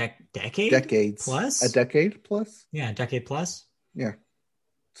 decades plus? A decade plus? Yeah, a decade plus. Yeah,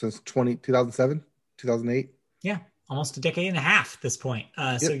 since 2007, 2008. Yeah, almost a decade and a half at this point.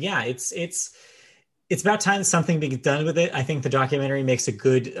 So yeah, it's about time something be done with it. I think the documentary makes a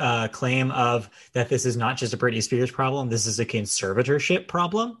good claim of that this is not just a Britney Spears problem. This is a conservatorship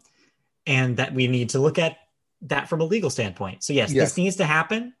problem, and that we need to look at that from a legal standpoint. So yes, this needs to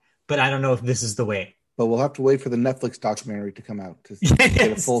happen, but I don't know if this is the way. But we'll have to wait for the Netflix documentary to come out to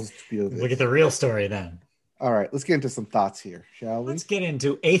get a full view of it. Look at the real story then. All right, let's get into some thoughts here, shall we? Let's get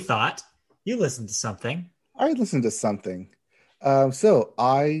into a thought. You listened to something. I listened to something. So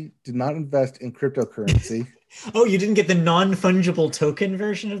I did not invest in cryptocurrency. Oh, you didn't get the non-fungible token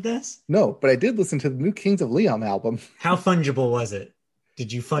version of this? No, but I did listen to the new Kings of Leon album. How fungible was it?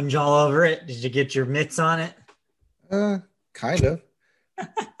 Did you funge all over it? Did you get your mitts on it? Kind of. A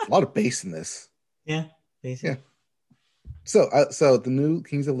lot of bass in this. Yeah, basically. Yeah. So the new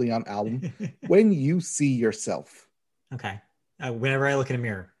Kings of Leon album, When You See Yourself. Okay. Whenever I look in a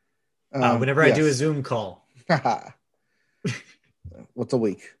mirror. Whenever I do a Zoom call. Once a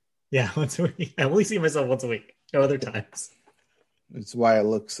week. Yeah, once a week. I only see myself once a week. No other times. It's why it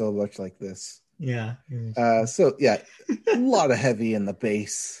looks so much like this. Yeah. So yeah, a lot of heavy in the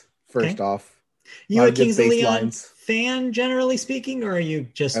bass. First off, you a Kings of Leon fan, generally speaking, or are you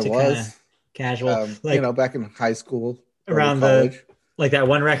just kind of casual? Back in high school, around college, like that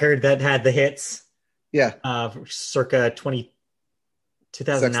one record that had the hits. Yeah. Circa 2009.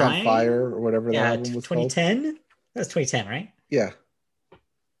 Sex on Fire or whatever that album was 2010. Called. That was 2010, right? Yeah.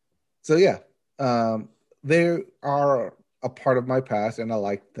 So yeah, they are a part of my past, and I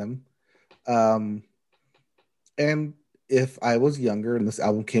like them. And if I was younger and this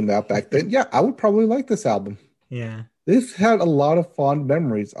album came out back then, yeah, I would probably like this album. Yeah. They've had a lot of fond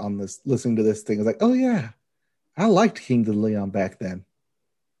memories on this, listening to this thing. It's like, oh yeah, I liked Kings of Leon back then.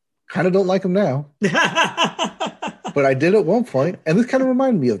 Kind of don't like them now. But I did at one point, and this kind of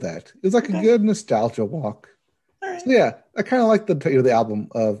reminded me of that. It was like a good nostalgia walk. Right. So yeah, I kind of like the album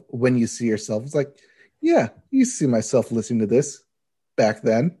of When You See Yourself. It's like, yeah, you see myself listening to this back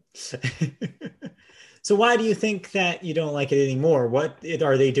then. So why do you think that you don't like it anymore? What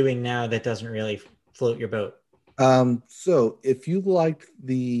are they doing now that doesn't really float your boat? So if you liked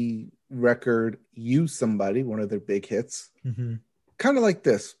the record Use Somebody, one of their big hits, kind of like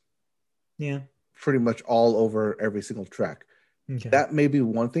this. Yeah. Pretty much all over every single track. Okay. That may be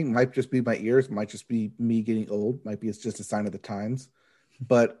one thing. Might just be my ears. Might just be me getting old. Might be it's just a sign of the times.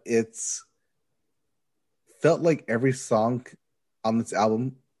 But it's felt like every song on this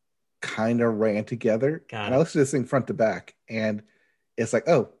album kind of ran together. And I listened to this thing front to back, and it's like,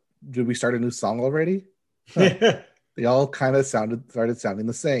 oh, did we start a new song already? Huh. They all kind of started sounding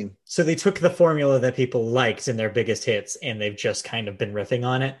the same. So they took the formula that people liked in their biggest hits, and they've just kind of been riffing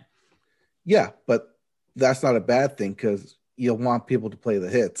on it. Yeah, but that's not a bad thing because you'll want people to play the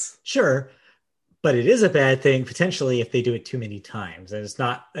hits. Sure, but it is a bad thing potentially if they do it too many times, and it's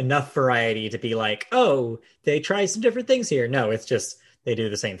not enough variety to be like, oh, they try some different things here. No, it's just they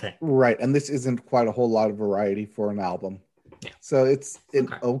do the same thing. Right, and this isn't quite a whole lot of variety for an album. Yeah. So it's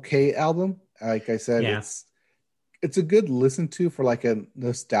an okay album. Like I said, it's a good listen to for like a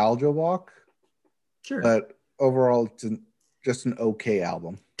nostalgia walk. Sure. But overall, it's just an okay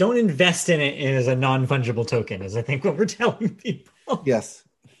album. Don't invest in it as a non-fungible token, is I think what we're telling people. Yes.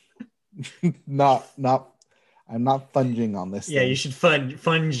 I'm not funging on this. Yeah, thing. You should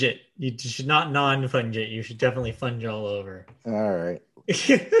funge it. You should not non-funge it. You should definitely funge all over. All right.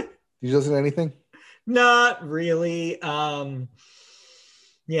 Did you listen to anything? Not really.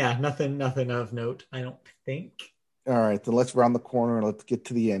 Yeah, nothing of note, I don't think. All right, then let's round the corner and let's get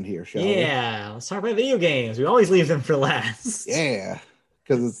to the end here, shall we? Yeah, let's talk about video games. We always leave them for last. Yeah,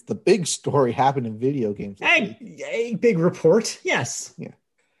 because it's the big story happened in video games. A big report, yes. Yeah.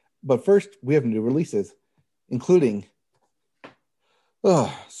 But first, we have new releases, including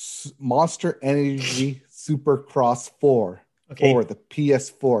Monster Energy Supercross 4 for the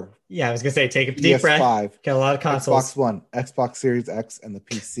PS4. Yeah, I was going to say, take a deep breath. PS5. Got a lot of consoles. Xbox One, Xbox Series X, and the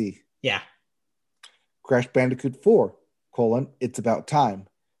PC. Yeah. Crash Bandicoot 4, It's About Time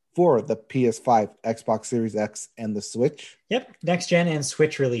for the PS5, Xbox Series X, and the Switch. Yep, next gen and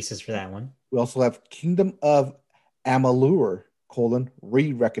Switch releases for that one. We also have Kingdom of Amalur,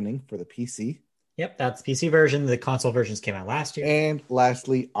 Re-Reckoning for the PC. Yep, that's the PC version. The console versions came out last year. And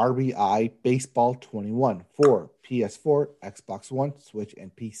lastly, RBI Baseball 21 for PS4, Xbox One, Switch,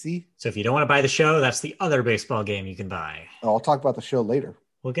 and PC. So if you don't want to buy the show, that's the other baseball game you can buy. I'll talk about the show later.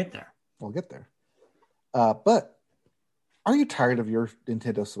 We'll get there. But are you tired of your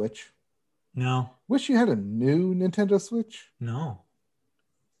Nintendo Switch? No. Wish you had a new Nintendo Switch? No.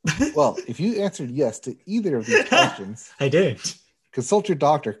 Well, if you answered yes to either of these questions, I did. Consult your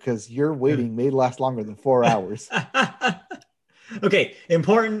doctor because your waiting may last longer than 4 hours. Okay,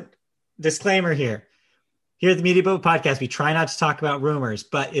 important disclaimer here. Here at the Media Boat Podcast, we try not to talk about rumors,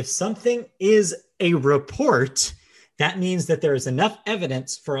 but if something is a report, that means that there is enough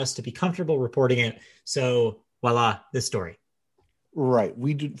evidence for us to be comfortable reporting it. So, voila, this story. Right.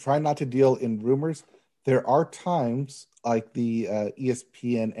 We do try not to deal in rumors. There are times like the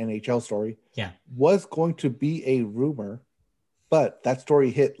ESPN NHL story was going to be a rumor, but that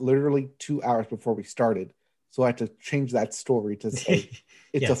story hit literally 2 hours before we started. So I had to change that story to say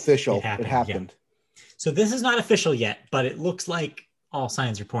it's official. It happened. Yeah. So this is not official yet, but it looks like all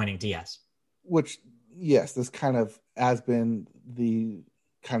signs are pointing to yes. Which, yes, this kind of has been the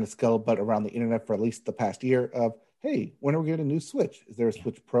kind of scuttlebutt around the internet for at least the past year of, hey, when are we getting a new Switch? Is there a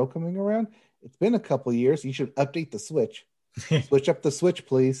Switch Pro coming around? It's been a couple of years. You should update the Switch. Switch up the Switch,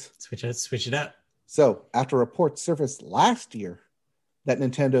 please. Switch it up. So after reports surfaced last year that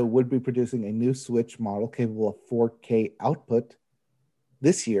Nintendo would be producing a new Switch model capable of 4K output,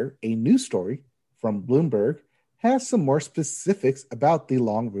 this year, a news story from Bloomberg has some more specifics about the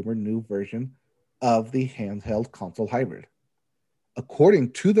long-rumored new version of the handheld console hybrid.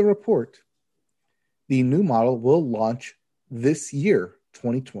 According to the report, the new model will launch this year,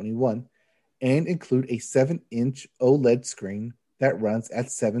 2021, and include a 7-inch OLED screen that runs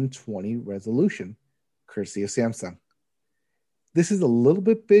at 720 resolution, courtesy of Samsung. This is a little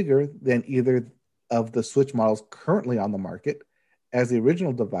bit bigger than either of the Switch models currently on the market, as the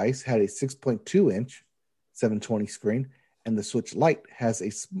original device had a 6.2-inch 720 screen, and the Switch Lite has a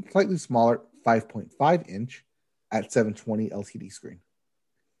slightly smaller 5.5-inch at 720 LCD screen.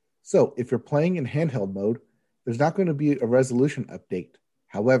 So if you're playing in handheld mode, there's not going to be a resolution update.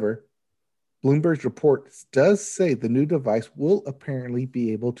 However, Bloomberg's report does say the new device will apparently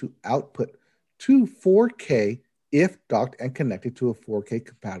be able to output to 4K if docked and connected to a 4K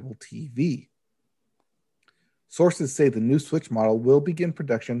compatible TV. Sources say the new Switch model will begin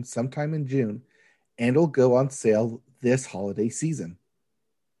production sometime in June and will go on sale this holiday season.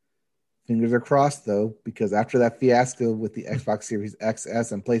 Fingers are crossed, though, because after that fiasco with the Xbox Series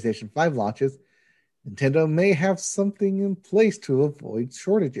XS and PlayStation 5 launches, Nintendo may have something in place to avoid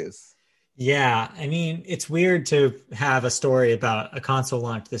shortages. Yeah, I mean, it's weird to have a story about a console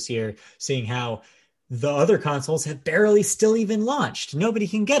launch this year, seeing how the other consoles have barely still even launched. Nobody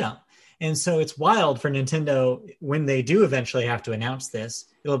can get them. And so it's wild for Nintendo when they do eventually have to announce this.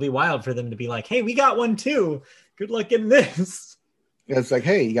 It'll be wild for them to be like, hey, we got one too. Good luck getting this. It's like,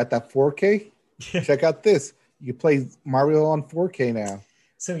 hey, you got that 4K? Check out this. You play Mario on 4K now.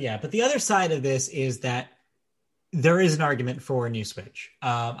 So yeah, but the other side of this is that there is an argument for a new Switch.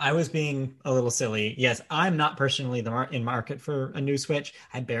 I was being a little silly. Yes, I'm not personally in market for a new Switch.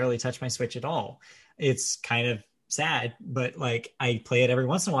 I barely touch my Switch at all. It's kind of sad, but like I play it every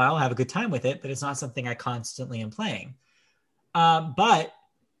once in a while, have a good time with it, but it's not something I constantly am playing. But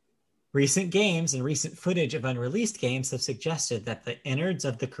recent games and recent footage of unreleased games have suggested that the innards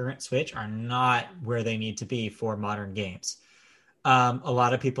of the current Switch are not where they need to be for modern games. A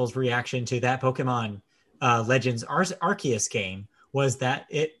lot of people's reaction to that Pokemon Legends Arceus game was that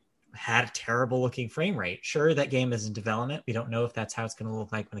it had a terrible looking frame rate. Sure, that game is in development. We don't know if that's how it's going to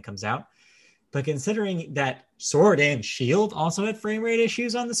look like when it comes out. But considering that Sword and Shield also had frame rate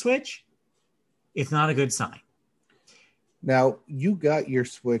issues on the Switch, it's not a good sign. Now, you got your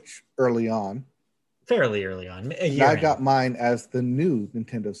Switch early on. Fairly early on. I got mine as the new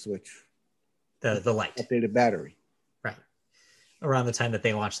Nintendo Switch. The Lite. Updated battery. Right. Around the time that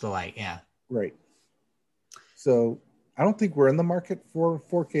they launched the Lite, yeah. Right. So, I don't think we're in the market for a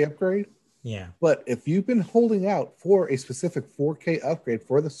 4K upgrade. Yeah. But if you've been holding out for a specific 4K upgrade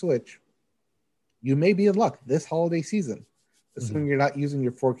for the Switch, you may be in luck this holiday season, assuming you're not using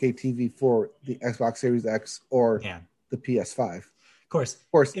your 4K TV for the Xbox Series X or the PS5. Of course,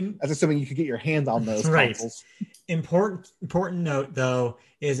 that's assuming you could get your hands on those consoles. Important note, though,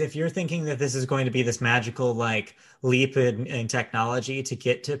 is if you're thinking that this is going to be this magical like leap in technology to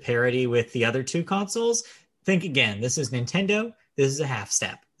get to parity with the other two consoles, think again. This is Nintendo. This is a half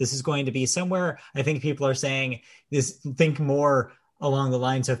step. This is going to be somewhere. I think people are saying this. Think more along the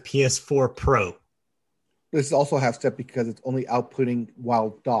lines of PS4 Pro. This is also a half step because it's only outputting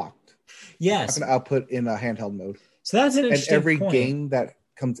while docked. Yes. It's not going to output in a handheld mode. So that's an interesting And every point. game that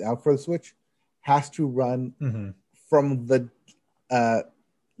comes out for the Switch has to run from the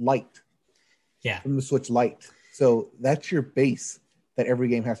Lite. Yeah. From the Switch Lite. So that's your base that every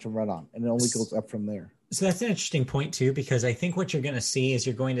game has to run on. And it only goes up from there. So that's an interesting point, too, because I think what you're going to see is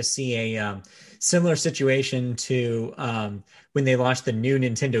you're going to see a similar situation to when they launched the new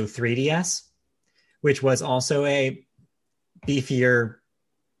Nintendo 3DS, which was also a beefier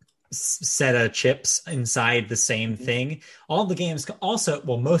set of chips inside the same thing. All the games also,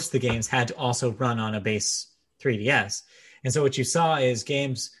 well, most of the games had to also run on a base 3DS. And so what you saw is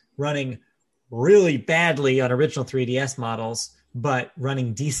games running really badly on original 3DS models, but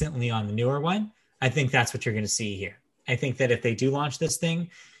running decently on the newer one. I think that's what you're going to see here. I think that if they do launch this thing,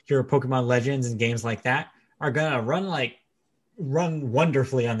 your Pokemon Legends and games like that are going to run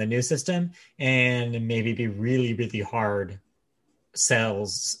wonderfully on the new system and maybe be really, really hard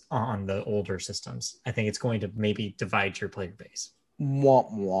sells on the older systems. I think it's going to maybe divide your player base.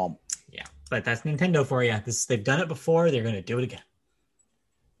 Womp womp. Yeah, but that's Nintendo for you. They've done it before. They're going to do it again.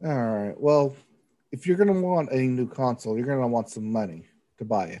 All right. Well, if you're going to want a new console, you're going to want some money to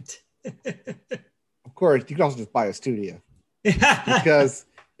buy it. Of course, you can also just buy a studio because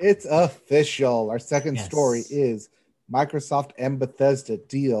it's official. Our second story is Microsoft and Bethesda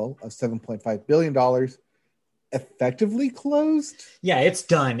deal of $7.5 billion effectively closed. Yeah, it's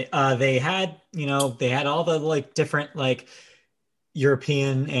done. They had all the like different like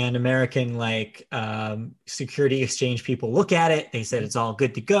European and American security exchange people look at it. They said it's all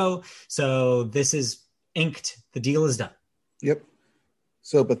good to go. So this is inked. The deal is done. Yep.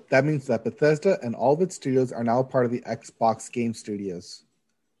 So, but that means that Bethesda and all of its studios are now part of the Xbox Game Studios.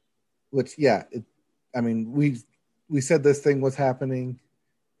 Which, yeah, we said this thing was happening.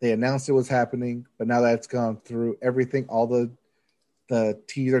 They announced it was happening, but now that it's gone through everything, all the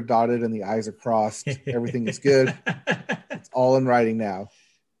T's are dotted and the I's are crossed. Everything is good. It's all in writing now.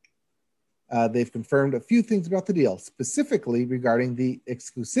 They've confirmed a few things about the deal, specifically regarding the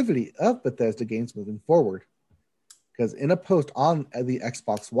exclusivity of Bethesda games moving forward. Because in a post on the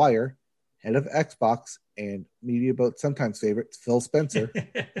Xbox Wire, head of Xbox and MediaBoat sometimes favorites, Phil Spencer,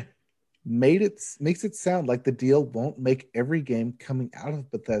 makes it sound like the deal won't make every game coming out of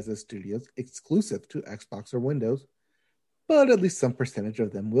Bethesda Studios exclusive to Xbox or Windows, but at least some percentage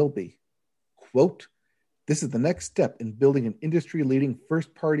of them will be. Quote, "This is the next step in building an industry-leading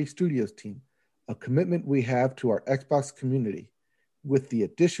first-party studios team, a commitment we have to our Xbox community. With the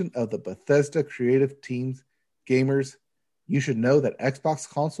addition of the Bethesda creative teams, gamers, you should know that Xbox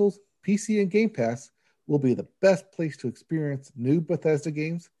consoles, PC, and Game Pass will be the best place to experience new Bethesda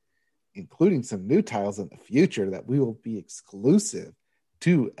games, including some new titles in the future that we will be exclusive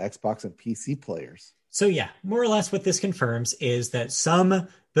to Xbox and PC players." So yeah, more or less what this confirms is that some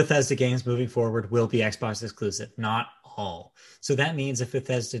Bethesda games moving forward will be Xbox exclusive, not all. So that means if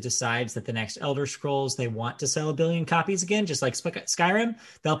Bethesda decides that the next Elder Scrolls, they want to sell 1 billion copies again, just like Skyrim,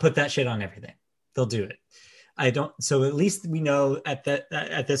 they'll put that shit on everything. They'll do it. So at least we know at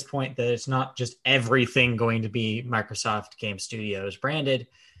this point that it's not just everything going to be Microsoft Game Studios branded.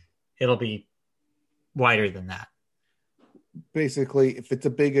 It'll be wider than that. Basically, if it's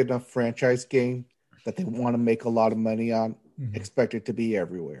a big enough franchise game that they want to make a lot of money on, expect it to be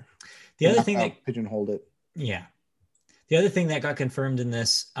everywhere. The other thing that pigeonholed it. Yeah. The other thing that got confirmed in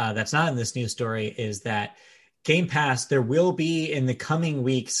this, that's not in this news story, is that Game Pass, there will be in the coming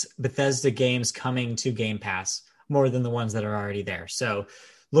weeks, Bethesda games coming to Game Pass more than the ones that are already there. So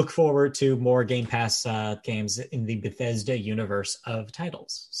look forward to more Game Pass games in the Bethesda universe of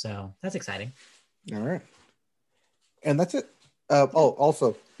titles. So that's exciting. All right. And that's it.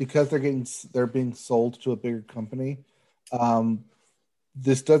 Also, because they're being sold to a bigger company,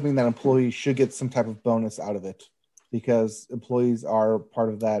 this does mean that employees should get some type of bonus out of it, because employees are part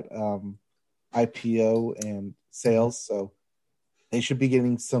of that IPO and sales, so they should be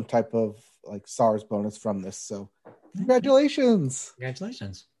getting some type of like SARS bonus from this. So congratulations.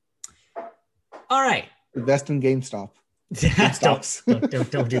 All right. Invest in GameStop.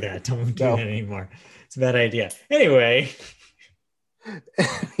 Don't do that. Don't do that anymore. It's a bad idea. Anyways,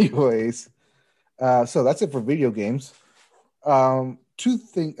 so that's it for video games. I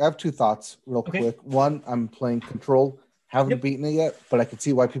have two thoughts real quick. One, I'm playing Control. Haven't beaten it yet, but I can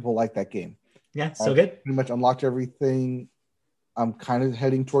see why people like that game. Yeah, so good. Pretty much unlocked everything. I'm kind of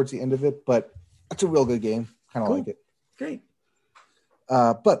heading towards the end of it, but it's a real good game. Kind of like it. Great.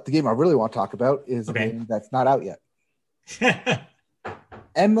 But the game I really want to talk about is a game that's not out yet.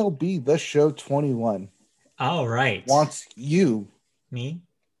 MLB The Show 21. All right. Wants you. Me?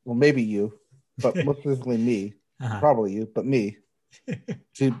 Well, maybe you, but more specifically me. Probably you, but me.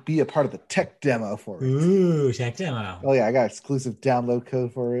 To be a part of the tech demo for it. Ooh, tech demo. Oh, yeah. I got exclusive download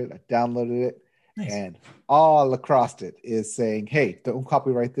code for it. I downloaded it. Nice. And all across it is saying, hey, don't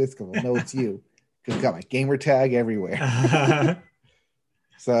copyright this because I know it's you. Because I've got my gamer tag everywhere.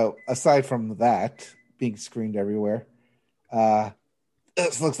 So aside from that being screened everywhere,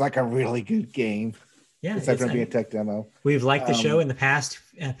 this looks like a really good game. Yeah, aside from being a tech demo. We've liked the show in the past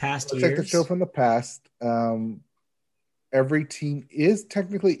years. Like the show from the past. Every team is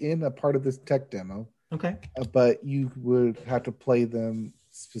technically in a part of this tech demo. Okay. But you would have to play them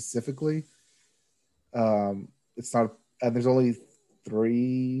specifically. It's not, and there's only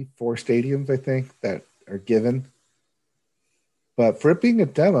 3-4 stadiums, I think, that are given. But for it being a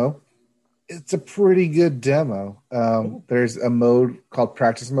demo, it's a pretty good demo. There's a mode called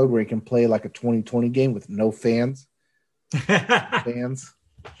practice mode where you can play like a 2020 game with no fans.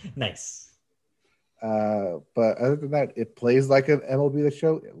 Nice. But other than that, it plays like an MLB The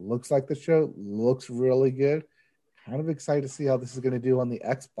Show. It looks like the show. Looks really good. Kind of excited to see how this is going to do on the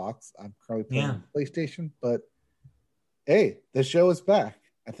Xbox. I'm currently playing on PlayStation, but hey, the show is back.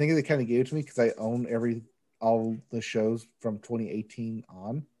 I think they kind of gave it to me because I own all the shows from 2018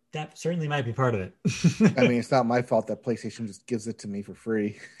 on. That certainly might be part of it. I mean, it's not my fault that PlayStation just gives it to me for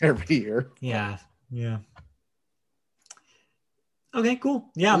free every year. Yeah. Okay, cool.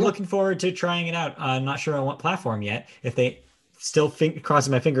 Yeah, I'm looking forward to trying it out. I'm not sure on what platform yet. If they still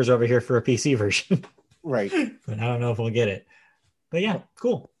crossing my fingers over here for a PC version. Right. But I don't know if we'll get it. But yeah,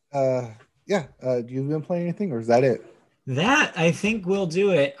 cool. You've been playing anything, or is that it? That, I think, will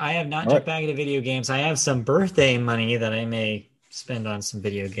do it. I have not jumped back into video games. I have some birthday money that I may spend on some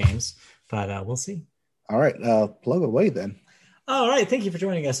video games, but we'll see. All right, plug away then. All right, thank you for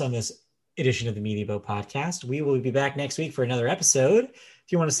joining us on this edition of the Media Boat Podcast. We will be back next week for another episode.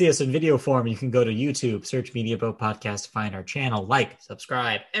 If you want to see us in video form, you can go to YouTube, search Media Boat Podcast to find our channel, like,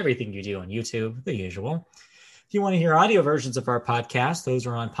 subscribe, everything you do on YouTube, the usual. If you want to hear audio versions of our podcast, those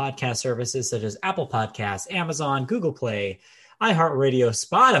are on podcast services such as Apple Podcasts, Amazon, Google Play, iHeartRadio,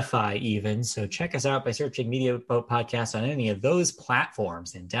 Spotify even. So check us out by searching Media Boat Podcast on any of those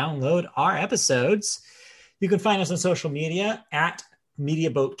platforms and download our episodes. You can find us on social media at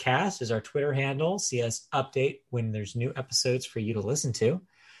Media Boat Cast is our Twitter handle. See us update when there's new episodes for you to listen to.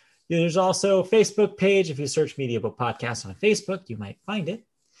 There's also a Facebook page. If you search Media Boat Podcast on Facebook, you might find it.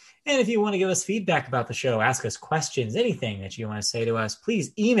 And if you want to give us feedback about the show, ask us questions, anything that you want to say to us,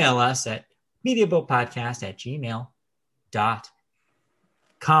 please email us at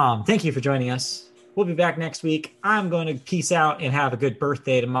mediaboatpodcast@gmail.com. Thank you for joining us. We'll be back next week. I'm going to peace out and have a good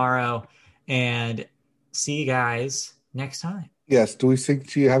birthday tomorrow. And see you guys next time. Yes. Do we sing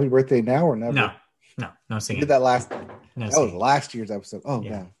to you happy birthday now or never? No singing. We did that last. No that singing. was last year's episode. Oh,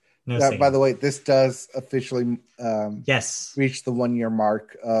 yeah. No that, by the way, this does officially reach the 1 year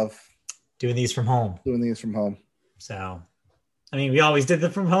mark of doing these from home. So, I mean, we always did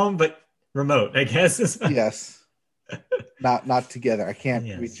them from home, but remote, I guess. Yes. Not together. I can't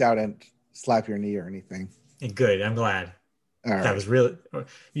reach out and slap your knee or anything. Good. I'm glad. All right. That was really.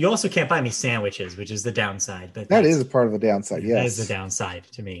 You also can't buy me sandwiches, which is the downside. But that is a part of the downside. Yes, that is the downside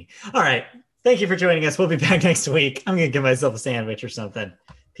to me. All right. Thank you for joining us. We'll be back next week. I'm going to give myself a sandwich or something.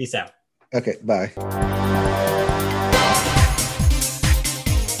 Peace out. Okay. Bye.